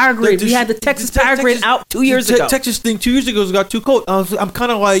Texas power grid. We had the Texas power grid out 2 years ago. Texas thing 2 years ago got too cold. I'm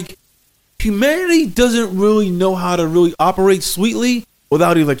kind of like, humanity doesn't really know how to really operate sweetly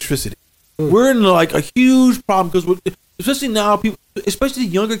without electricity. We're in like a huge problem because, especially now, people, especially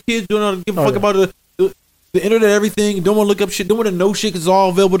younger kids, don't know how to give a fuck about the internet, everything. Don't want to look up shit. Don't want to know shit because it's all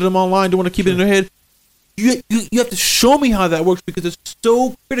available to them online. Don't want to keep it in their head. You have to show me how that works because it's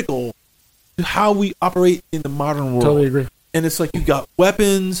so critical to how we operate in the modern world. Totally agree. And it's like you got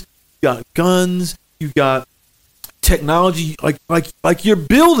weapons, you got guns, you got technology. Like you're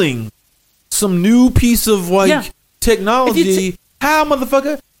building some new piece of technology. How,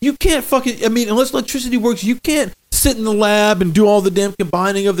 motherfucker? You can't fucking, unless electricity works, you can't sit in the lab and do all the damn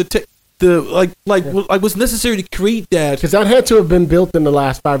combining of what's necessary to create that. Because that had to have been built in the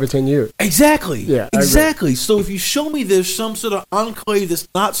last 5 or 10 years. Exactly. Yeah. Exactly. So if you show me there's some sort of enclave that's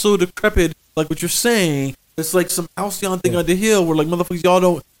not so decrepit, like what you're saying, it's like some halcyon thing on the hill where like motherfuckers, y'all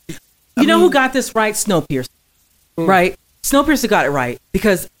don't. You know who got this right? Snowpiercer. Right? Snowpiercer got it right.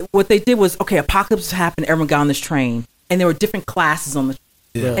 Because what they did was, apocalypse happened, everyone got on this train, and there were different classes on the train.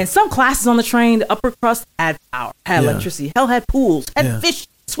 Yeah. And some classes on the train, the upper crust had power, had electricity, hell had pools, had fish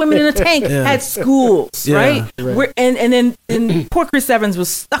swimming in a tank, had schools, right? And then poor Chris Evans was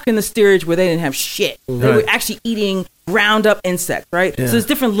stuck in the steerage where they didn't have shit. They were actually eating ground up insects, right? So there's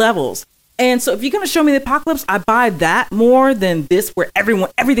different levels. And so if you're gonna show me the apocalypse, I buy that more than this where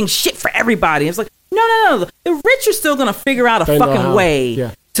everything's shit for everybody. It's like, no. The rich are still gonna figure out a fucking way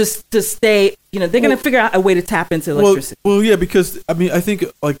to stay, they're going to figure out a way to tap into electricity. Well, yeah, because, I think,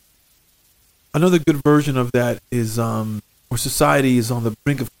 like, another good version of that is where society is on the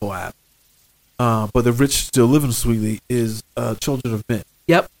brink of collapse, but the rich still living sweetly, is Children of Men.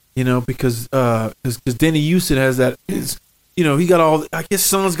 Yep. Because Danny Houston has that, he got all, I guess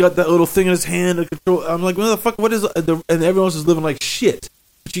someone's got that little thing in his hand to control. I'm like, what the fuck, what is, and everyone else is living like shit.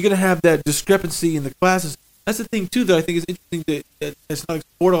 But you're going to have that discrepancy in the classes. That's the thing too that I think is interesting that it's not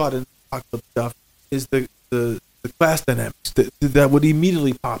explored a lot in apocalypse stuff is the class dynamics that would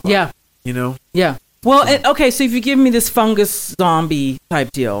immediately pop up. Yeah. Yeah. Well, so if you give me this fungus zombie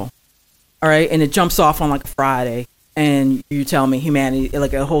type deal, all right, and it jumps off on like a Friday, and you tell me humanity,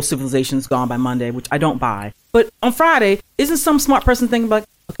 like a whole civilization's gone by Monday, which I don't buy. But on Friday, isn't some smart person thinking like,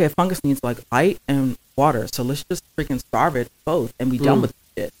 a fungus needs like light and water, so let's just freaking starve it both and be done with it.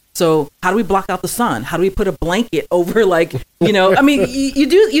 So how do we block out the sun? How do we put a blanket over, like,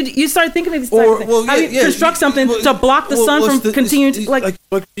 you start thinking of these types of things. How do you construct something to block the sun from continuing to, like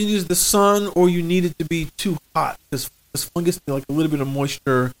you use the sun, or you need it to be too hot because fungus like a little bit of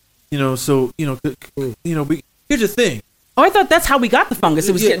moisture, here's the thing. Oh, I thought that's how we got the fungus.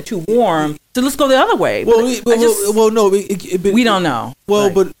 It was getting too warm. So let's go the other way. No. We don't know.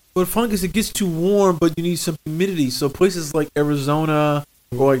 Well, right. but fungus, it gets too warm, but you need some humidity. So places like Arizona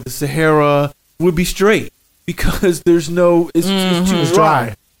or like the Sahara would be straight because there's no, it's too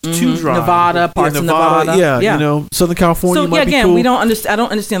dry. too dry. Nevada, parts of Nevada. Yeah, you know, Southern California. So might be again, cool. I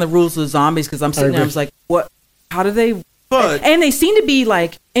don't understand the rules of zombies because I'm sitting there. I was like, what? How do they? But and they seem to be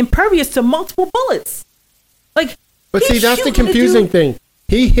like impervious to multiple bullets. Like, but see, that's the confusing thing.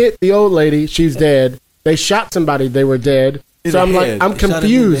 He hit the old lady. She's dead. They shot somebody. They were dead. So I'm like, I'm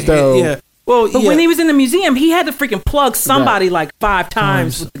confused though. Yeah. Well, but when he was in the museum, he had to freaking plug somebody like 5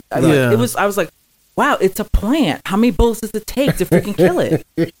 times. With the, yeah. It was. I was like, wow, it's a plant. How many bullets does it take to freaking kill it?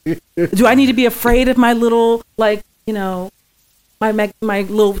 Do I need to be afraid of my little, like, you know, my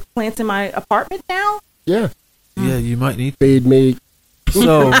little plants in my apartment now? Yeah. Yeah, you might need feed me.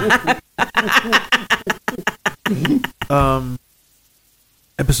 So,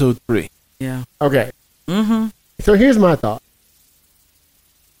 episode 3. Yeah. Okay. Mm-hmm. So here's my thought.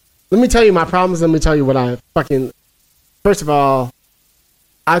 Let me tell you my problems. Let me tell you what I fucking. First of all,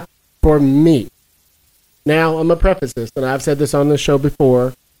 for me. Now, I'm going to preface this, and I've said this on the show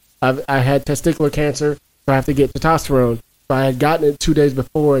before. I had testicular cancer, so I have to get testosterone. So I had gotten it 2 days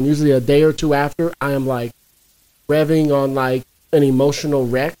before, and usually a day or two after, I am like revving on like an emotional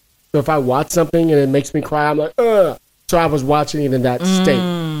wreck. So if I watch something and it makes me cry, I'm like, ugh. So I was watching it in that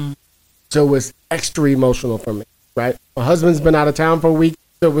state. So it was extra emotional for me, right? My husband's been out of town for a week,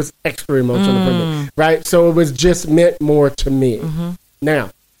 so it was extra emotional for me, right? So it was just meant more to me. Now,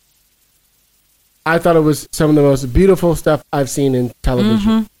 I thought it was some of the most beautiful stuff I've seen in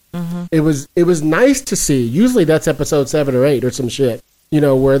television. It was nice to see. Usually that's episode 7 or 8 or some shit, you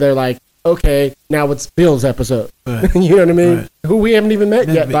know, where they're like, okay, now it's Bill's episode. Right. You know what I mean? Right. Who we haven't even met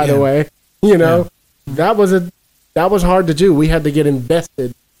yet, by the way. You know, that was hard to do. We had to get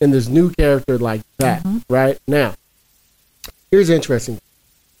invested in this new character like that, right? Now, here's interesting.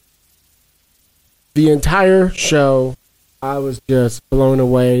 The entire show, I was just blown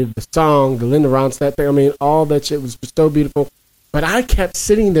away. The song, the Linda Ronstadt thing, I mean, all that shit was just so beautiful. But I kept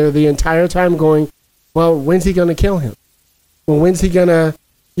sitting there the entire time going, well, when's he going to kill him? Well, when's he going to,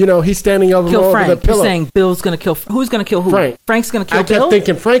 you know, he's standing over kill Frank. The pillow. You're saying Bill's going to kill, who's going to kill who? Frank. Frank's going to kill Bill? I Bill? kept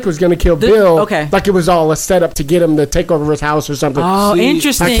thinking Frank was going to kill Bill. Okay. Like it was all a setup to get him to take over his house or something. Oh,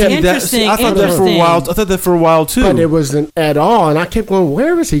 interesting. I thought that for a while. I thought that for a while too. But it wasn't at all. And I kept going,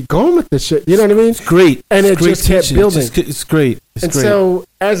 where is he going with this shit? You know what I mean? It's great. And it's it just kept building. It's great. And so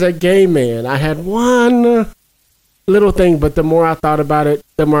as a gay man, I had one little thing, but the more I thought about it,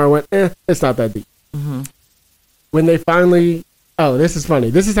 the more I went, it's not that deep. When they finally, this is funny.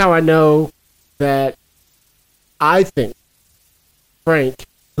 This is how I know that I think Frank,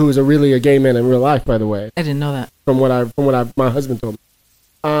 who is really a gay man in real life, by the way. I didn't know that. From what my husband told me.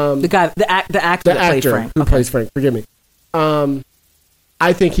 The guy, the actor that played Frank. Who plays Frank, forgive me.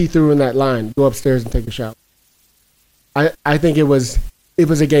 I think he threw in that line, go upstairs and take a shower. I think it was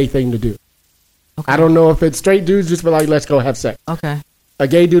a gay thing to do. Okay. I don't know if it's straight dudes just were like, let's go have sex. Okay. A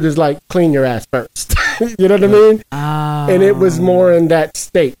gay dude is like, clean your ass first. You know what I mean? Oh. And it was more in that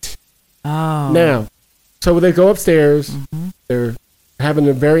state. Oh. Now, so they go upstairs. They're having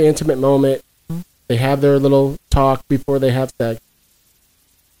a very intimate moment. They have their little talk before they have sex.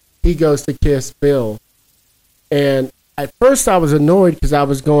 He goes to kiss Bill. And at first I was annoyed because I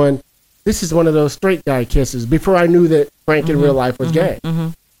was going, this is one of those straight guy kisses before I knew that Frank in real life was gay.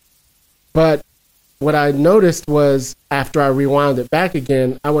 But what I noticed was after I rewound it back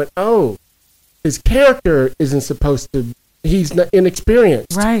again, I went, oh, his character isn't supposed to, he's not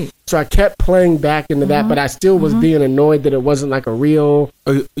inexperienced. Right. So I kept playing back into that, but I still was being annoyed that it wasn't like a real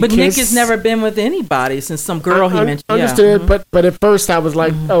But kiss. Nick has never been with anybody since some girl he mentioned. Understood, but at first I was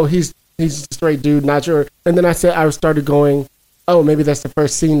like, oh, he's a straight dude, not sure. And then I started going, oh, maybe that's the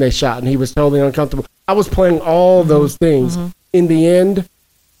first scene they shot and he was totally uncomfortable. I was playing all those things. In the end,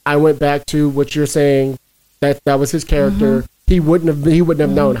 I went back to what you're saying, that was his character. He wouldn't have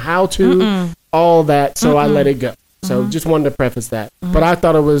known how to, all that, so I let it go. So just wanted to preface that. But I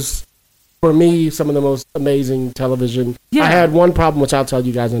thought it was, for me, some of the most amazing television. I had one problem, which I'll tell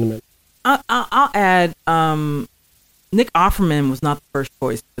you guys in a minute. I'll add, Nick Offerman was not the first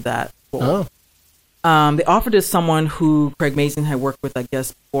choice for that role. They offered it to someone who Craig Mazin had worked with, I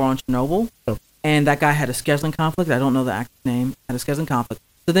guess, before on Chernobyl. And that guy had a scheduling conflict. I don't know the actor's name. Had a scheduling conflict.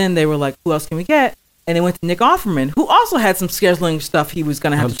 So then they were like, who else can we get? And they went to Nick Offerman, who also had some scheduling stuff he was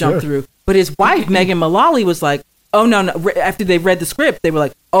going to have to jump through. But his wife, Megan Mullally, was like, oh, no. After they read the script, they were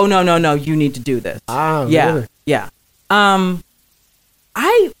like, oh, no, you need to do this. Really? Yeah. I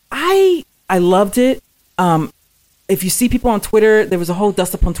loved it. If you see people on Twitter, there was a whole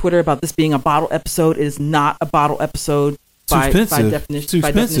dust up on Twitter about this being a bottle episode. It is not a bottle episode. By definition. Too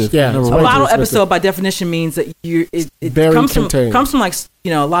expensive. Yeah, a bottle episode by definition means that it very comes contained. Comes from like,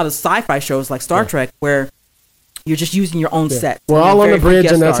 you know, a lot of sci-fi shows like Star Trek, where You're just using your own set. We're all on the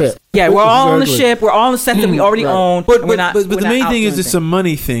bridge, and that's it. Yeah, we're all on the ship. We're all on the set that we already own. But the main thing is it's a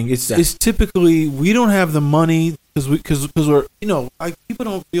money thing. It's typically we don't have the money because we're people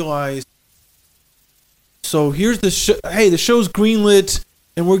don't realize. So here's the show. Hey, the show's greenlit,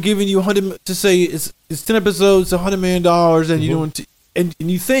 and we're giving you it's 10 episodes, $100 million, and you doing and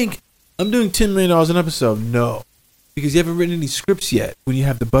you think I'm doing $10 million an episode. No, because you haven't written any scripts yet. When you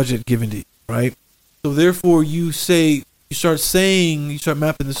have the budget given to you, right? So therefore, you start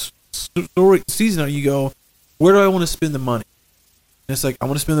mapping this story season out. You go, where do I want to spend the money? And it's like I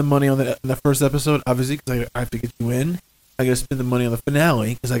want to spend the money on the first episode, obviously, because I have to get you in. I got to spend the money on the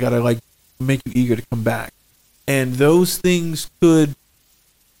finale because I got to make you eager to come back. And those things could,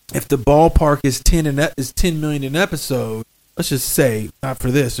 if the ballpark is 10 million an episode, let's just say, not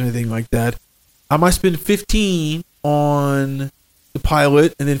for this or anything like that, I might spend 15 on the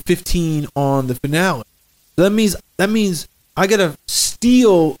pilot and then 15 on the finale. So that means I gotta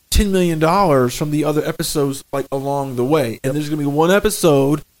steal $10 million from the other episodes along the way, and there's gonna be one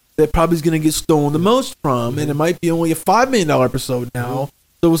episode that probably is gonna get stolen the most from, and it might be only a $5 million episode now.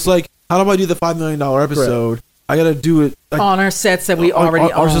 So it's like, how do I do the $5 million episode? Correct. I gotta do it on our sets that we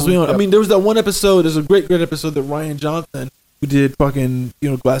already own. I mean, there was that one episode. There's a great episode that Ryan Johnson, who did fucking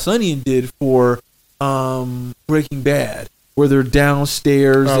Glass Onion, did for Breaking Bad, where they're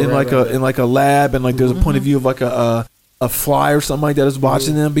downstairs in a lab, and there's a point of view of a fly or something like that is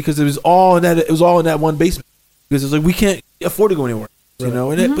watching them, because it was all in that one basement, because it's we can't afford to go anywhere.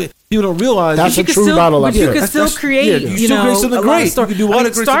 And people don't realize that's a true bottle. But you can still create, you create something great. You can do a lot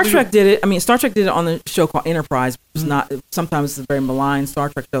of great Star Trek did it. I mean, Star Trek did it on the show called Enterprise. It's not sometimes it's a very maligned Star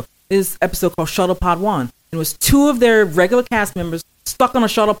Trek show. This episode called Shuttle Pod 1. It was 2 of their regular cast members stuck on a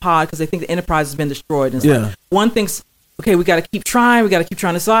shuttle pod because they think the Enterprise has been destroyed. And it's one thinks, okay, we got to keep trying. We got to keep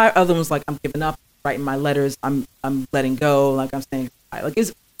trying to survive. Other one's like, I'm giving up. Writing my letters. I'm letting go. I'm saying,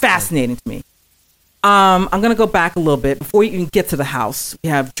 it's fascinating to me. I'm gonna go back a little bit before you even get to the house. We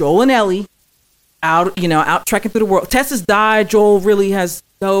have Joel and Ellie out trekking through the world. Tess has died. Joel really has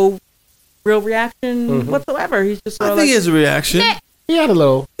no real reaction whatsoever. He's just. I think he has a reaction. Meh. He had a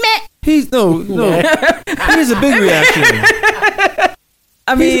little. Meh. He's no. He has a big reaction.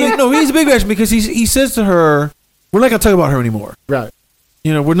 I mean, he's a big reaction because he says to her, "We're not gonna talk about her anymore." Right.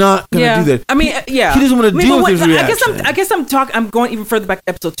 We're not gonna do that. I mean, He doesn't want to deal with his reaction. I guess I'm going even further back to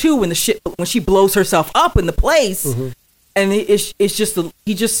episode 2 when she blows herself up in the place, and it's just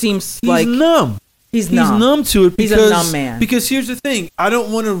he just seems he's numb. He's numb to it. He's a numb man. Because here's the thing: I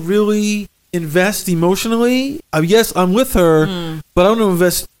don't want to really invest emotionally. Yes, I'm with her, but I don't want to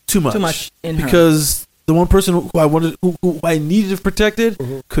invest too much in her because the one person who I needed to protected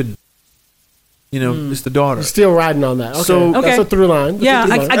couldn't. It's the daughter. You're still riding on that. Okay. So that's a through line.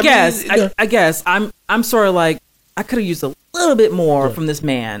 I guess I'm sort of like, I could have used a little bit more from this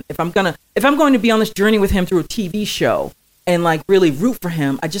man. If I'm going to be on this journey with him through a TV show and really root for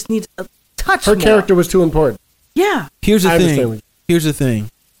him, I just need a touch more. Her character was too important. Yeah. Here's the thing.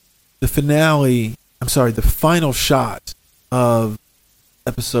 The finale, the final shot of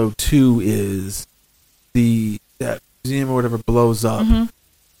episode 2 is that museum or whatever blows up.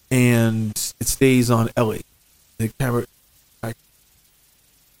 And it stays on Ellie. The camera,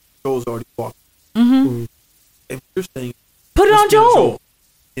 Joel's already walking. And you're saying, put it on Joel.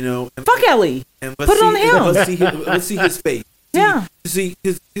 And fuck Ellie. And put it on him. Let's see his face. Yeah. See,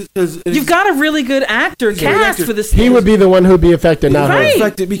 you've got a really good actor cast for this. He would be the one who'd be affected, not her.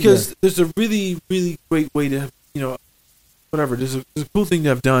 Affected because there's a really, really great way to, whatever. There's a cool thing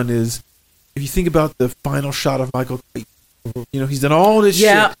that I've done is, if you think about the final shot of Michael Clayton, he's done all this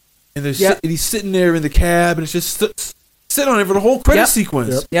shit. And he's sitting there in the cab, and it's just sitting on it for the whole credit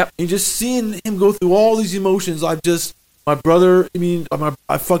sequence. Yep. And just seeing him go through all these emotions. I fucked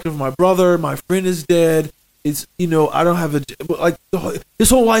up with my brother. My friend is dead. It's I don't have this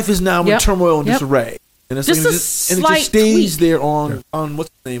whole life is now in turmoil and disarray. And it's just it just stays there on what's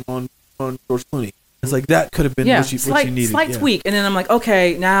his name on George Clooney. It's that could have been what you needed. Slight tweak, and then I'm like,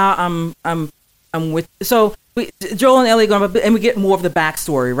 okay, now I'm with Joel and Ellie going, and we get more of the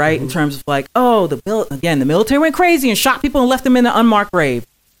backstory, right? In terms of the military went crazy and shot people and left them in an unmarked grave.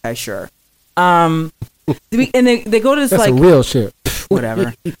 Okay, sure. And they go to this That's real shit.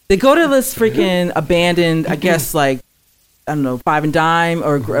 Whatever. They go to this freaking abandoned, I guess I don't know, Five and Dime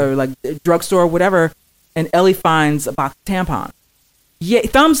or drugstore or whatever, and Ellie finds a box of tampons. Yeah,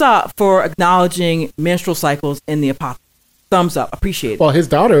 thumbs up for acknowledging menstrual cycles in the apocalypse. Thumbs up, appreciate it. Well, his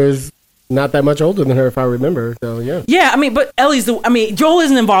daughter is not that much older than her, if I remember. So yeah. Yeah, but Joel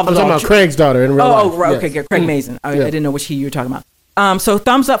isn't involved. I'm talking about Craig's daughter in real life. Oh, right, okay, Craig Mazin. I didn't know which you were talking about. So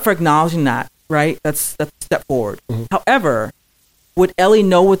thumbs up for acknowledging that. right? That's a step forward. However, would Ellie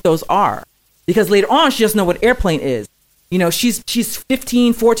know what those are? Because later on, she doesn't know what airplane is. You know, she's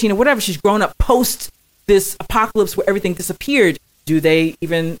 15, 14, or whatever. She's grown up post this apocalypse where everything disappeared. Do they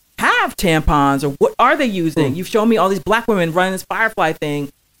even have tampons, or what are they using? You've shown me all these black women running this Firefly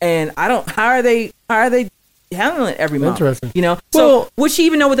thing, and how are they handling it every month? Interesting. You know, so would she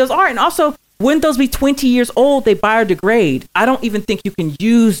even know what those are? And also, wouldn't those be 20 years old? They biodegrade. I don't even think you can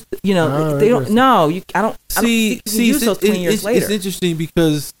use. You know, they don't. No, I don't think you can use those 20 years later. It's interesting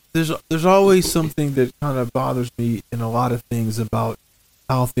because there's always something that kind of bothers me in a lot of things about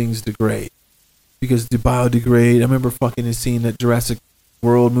how things degrade. Because they biodegrade. I remember fucking seeing that Jurassic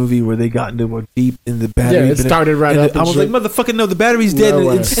World movie where they got into deep in the battery. Yeah, it started right up. I was like, motherfucking no, the battery's dead in 6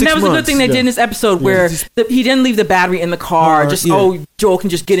 months. And that was a good thing they did in this episode where he didn't leave the battery in the car. Joel can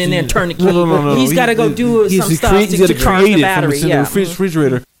just get in there and turn the key. No. He's got to go do some stuff to charge the battery. From the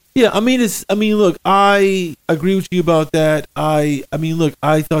refrigerator. Yeah, I mean, look, I agree with you about that. I mean, look,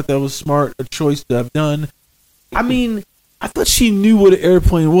 I thought that was smart, a choice to have done. I mean, I thought she knew what an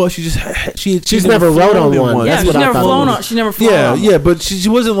airplane was. She's never rode on one. Yeah, she's never flown on. She never flown on. Yeah, but she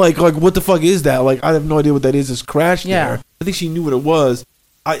wasn't like what the fuck is that? Like, I have no idea what that is. It's crashed there. I think she knew what it was.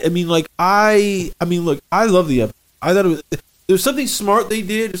 I mean, look, I love the episode. I thought there was something smart they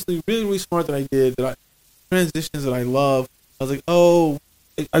did. There's something really, really smart that I did. Transitions that I love. I was like, oh,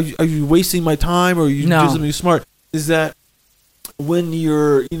 are you wasting my time, or are you doing something smart? Is that when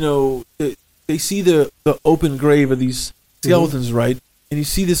you're, you know, they see the open grave of these skeletons, right? And you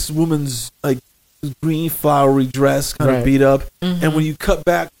see this woman's like green flowery dress kind of beat up, and when you cut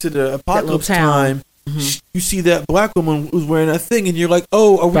back to the apocalypse time, you see that black woman who's wearing that thing, and you're like,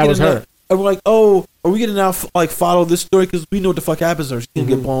 oh, are we gonna now like follow this story because we know what the fuck happens to her? She's gonna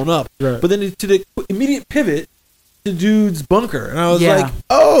get blown up. But then to the immediate pivot to dude's bunker, and I was like,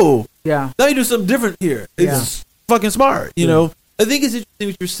 oh, now you do something different here. It's fucking smart, you know. I think it's interesting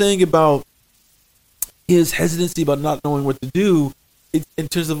what you're saying about his hesitancy about not knowing what to do, in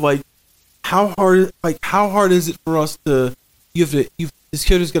terms of like how hard is it for us to this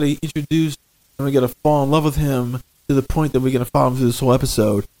character's got to be introduced, and we got to fall in love with him to the point that we're going to follow him through this whole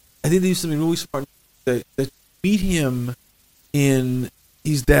episode. I think they do something really smart that meet him in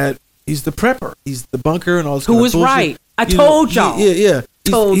he's the prepper, he's the bunker and all this. Who was right? I told y'all. Yeah.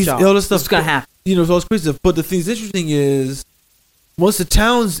 Told y'all. All this stuff's gonna happen. You know, it's all this crazy stuff. But the thing that's interesting is, once the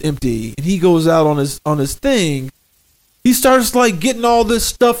town's empty and he goes out on his thing, he starts like getting all this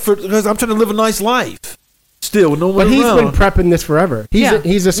stuff because I'm trying to live a nice life. Still, no one. But he's been prepping this forever. He's a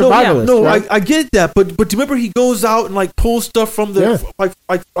survivalist. No, right? I get that, but do you remember he goes out and like pulls stuff from the like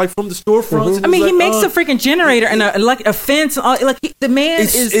from the storefronts? I mean, he makes a freaking generator and a fence. The man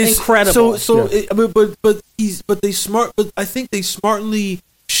is incredible. But I think they smartly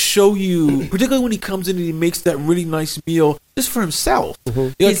show you, particularly when he comes in and he makes that really nice meal just for himself.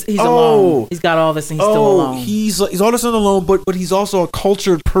 He's alone. He's got all this and he's still alone. He's all this on alone, but he's also a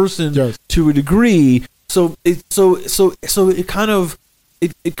cultured person to a degree. So it kind of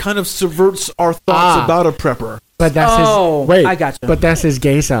subverts our thoughts about a prepper. But that's I got you. But that's his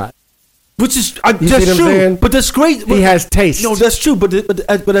gay side. Which is that's true. But that's great. He has taste. No, that's true. But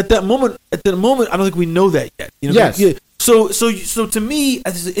at that moment, I don't think we know that yet. You know? Yes. So to me,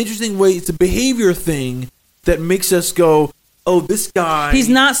 it's an interesting way. It's a behavior thing that makes us go, oh, this guy. He's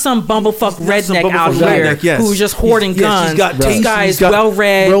not some bumblefuck redneck out here who's just hoarding guns. This guy is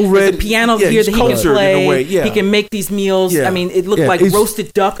well-read. There's a piano here that he can play. He can make these meals. I mean, it looked like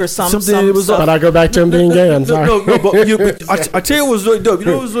roasted duck or something. But I go back to him being gay. I'm sorry. No, but I tell you what was really dope. You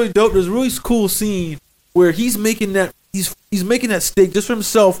know what was really dope? There's a really cool scene where he's making that steak just for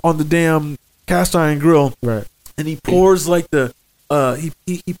himself on the damn cast iron grill. Right. And he pours like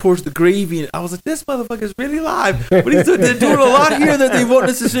he pours the gravy, and I was like, this motherfucker's really live. But they're doing a lot here that they won't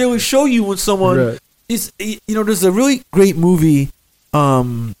necessarily show you when someone is. You know, there's a really great movie,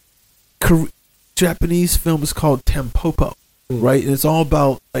 Japanese film is called Tampopo, right? And it's all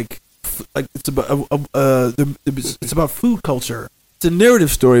about it's about food culture. It's a narrative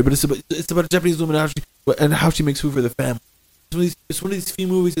story, but it's about a Japanese woman and how she makes food for the family. It's one of these few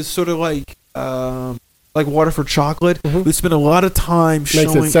movies that's sort of like Water for Chocolate. They spend a lot of time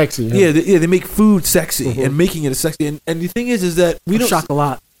showing makes it sexy. They make food sexy and making it sexy. And the thing is that we don't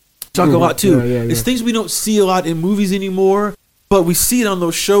chocolate too. Yeah. It's things we don't see a lot in movies anymore, but we see it on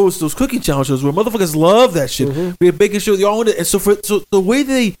those shows, those cooking challenge shows, where motherfuckers love that shit. We have baking shows, they all want it. And so the way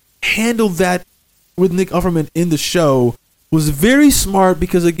they handled that with Nick Offerman in the show was very smart,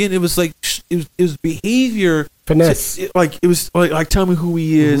 because again, it was like it was behavior finesse. It was like tell me who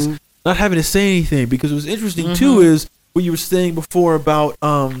he is. Not having to say anything, because it was interesting too is what you were saying before about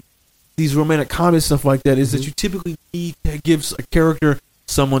these romantic comedy stuff like that is that you typically need to give a character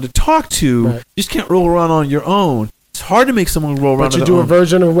someone to talk to. Right. You just can't roll around on your own. It's hard to make someone roll around. But you do a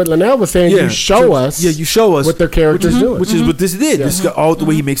version of what Linnell was saying. You show us. Yeah, you show us what their characters doing, which is what this did. Yeah. This all the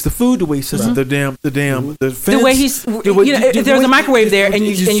way he makes the food, the way he sets up the fence, the way he's. If there was a microwave there and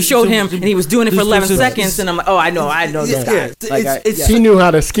you showed him and he was doing it for 11 seconds, and I'm like, oh, I know this guy. He knew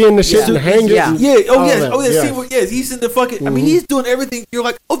how to skin the shit and hang it. He's in the fucking. I mean, he's doing everything. You're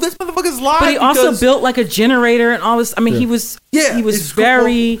like, oh, this motherfucker's live. But he also built like a generator and all this. I mean, he was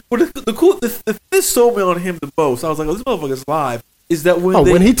very. Well, the thing that sold me on him the most, I was like, oh, this motherfucker's live, is that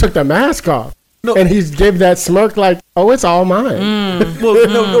when he took the mask off and he gave that smirk like, oh, it's all mine. Well,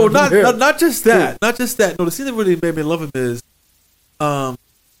 no, not just that. Not just that. No, the scene that really made me love him is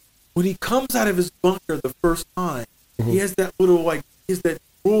when he comes out of his bunker the first time, he has that little, like, that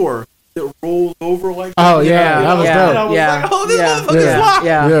drawer that rolls over like that. Oh, yeah. That was dope. Like, oh, this motherfucker's live.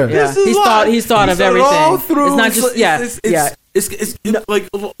 Yeah. This is live. He's thought of everything. It's not just, It's like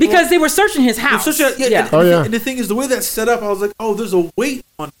because they were searching his house. And the thing is, the way that's set up, I was like, oh, there's a weight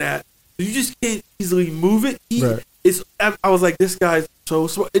on that. You just can't easily move it. I was like, this guy's so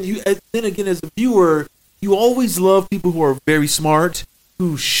smart. And then again, as a viewer, you always love people who are very smart,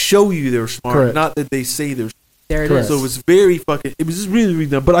 who show you they're smart, not that they say they're smart. There it is. So it was it was just really, really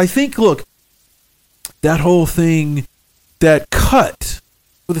dumb. But I think, look, that whole thing, that cut,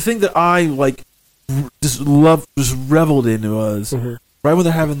 but the thing that I like, just reveled in was right when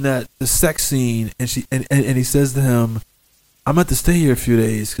they're having the sex scene, and he says to him, I'm about to stay here a few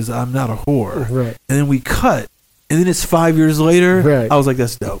days because I'm not a whore. Right. And then we cut, and then it's 5 years later. Right. I was like,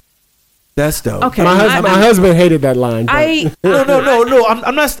 that's dope. That's dope. Okay. My husband hated that line. No.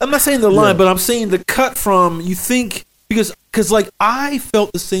 I'm not saying the line, but I'm saying the cut from, you think, because like I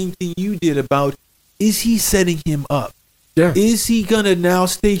felt the same thing you did about, is he setting him up? Yeah. Is he gonna now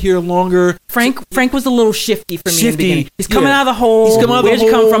stay here longer? Frank was a little shifty for me in the beginning. He's coming out of the hole. Where'd you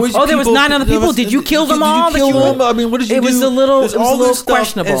come from? Oh, there was 9 other people. Did you kill them all? I mean, what did you do? It was a little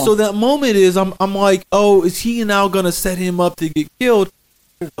questionable. And so that moment is, I'm like, oh, is he now gonna set him up to get killed?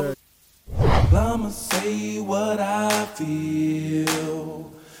 I'ma say what I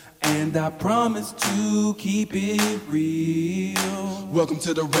feel, and I promise to keep it real. Welcome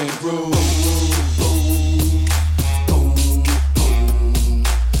to the Red Room.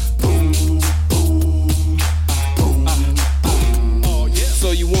 So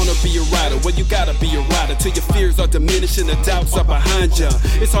you wanna be a rider, well you gotta be a rider till your fears are diminishing, the doubts are behind ya.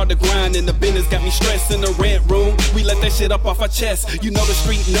 It's hard to grind and the business got me stressed in the Red Room. We let that shit up off our chest. You know the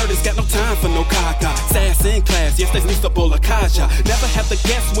street nerd has got no time for no caca. Sass in class, yes that's Mr. Bulakaja. Never have to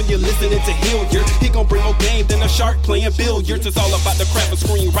guess when you're listening to Hilliard. He gon' bring more game than a shark playing billiards. It's all about the craft of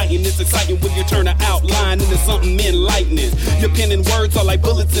screenwriting. It's exciting when you turn an outline into something enlightening. Your pen and words are like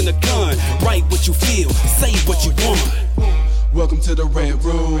bullets in a gun. Write what you feel, say what you want. Welcome to the Red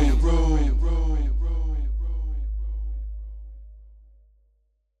Room.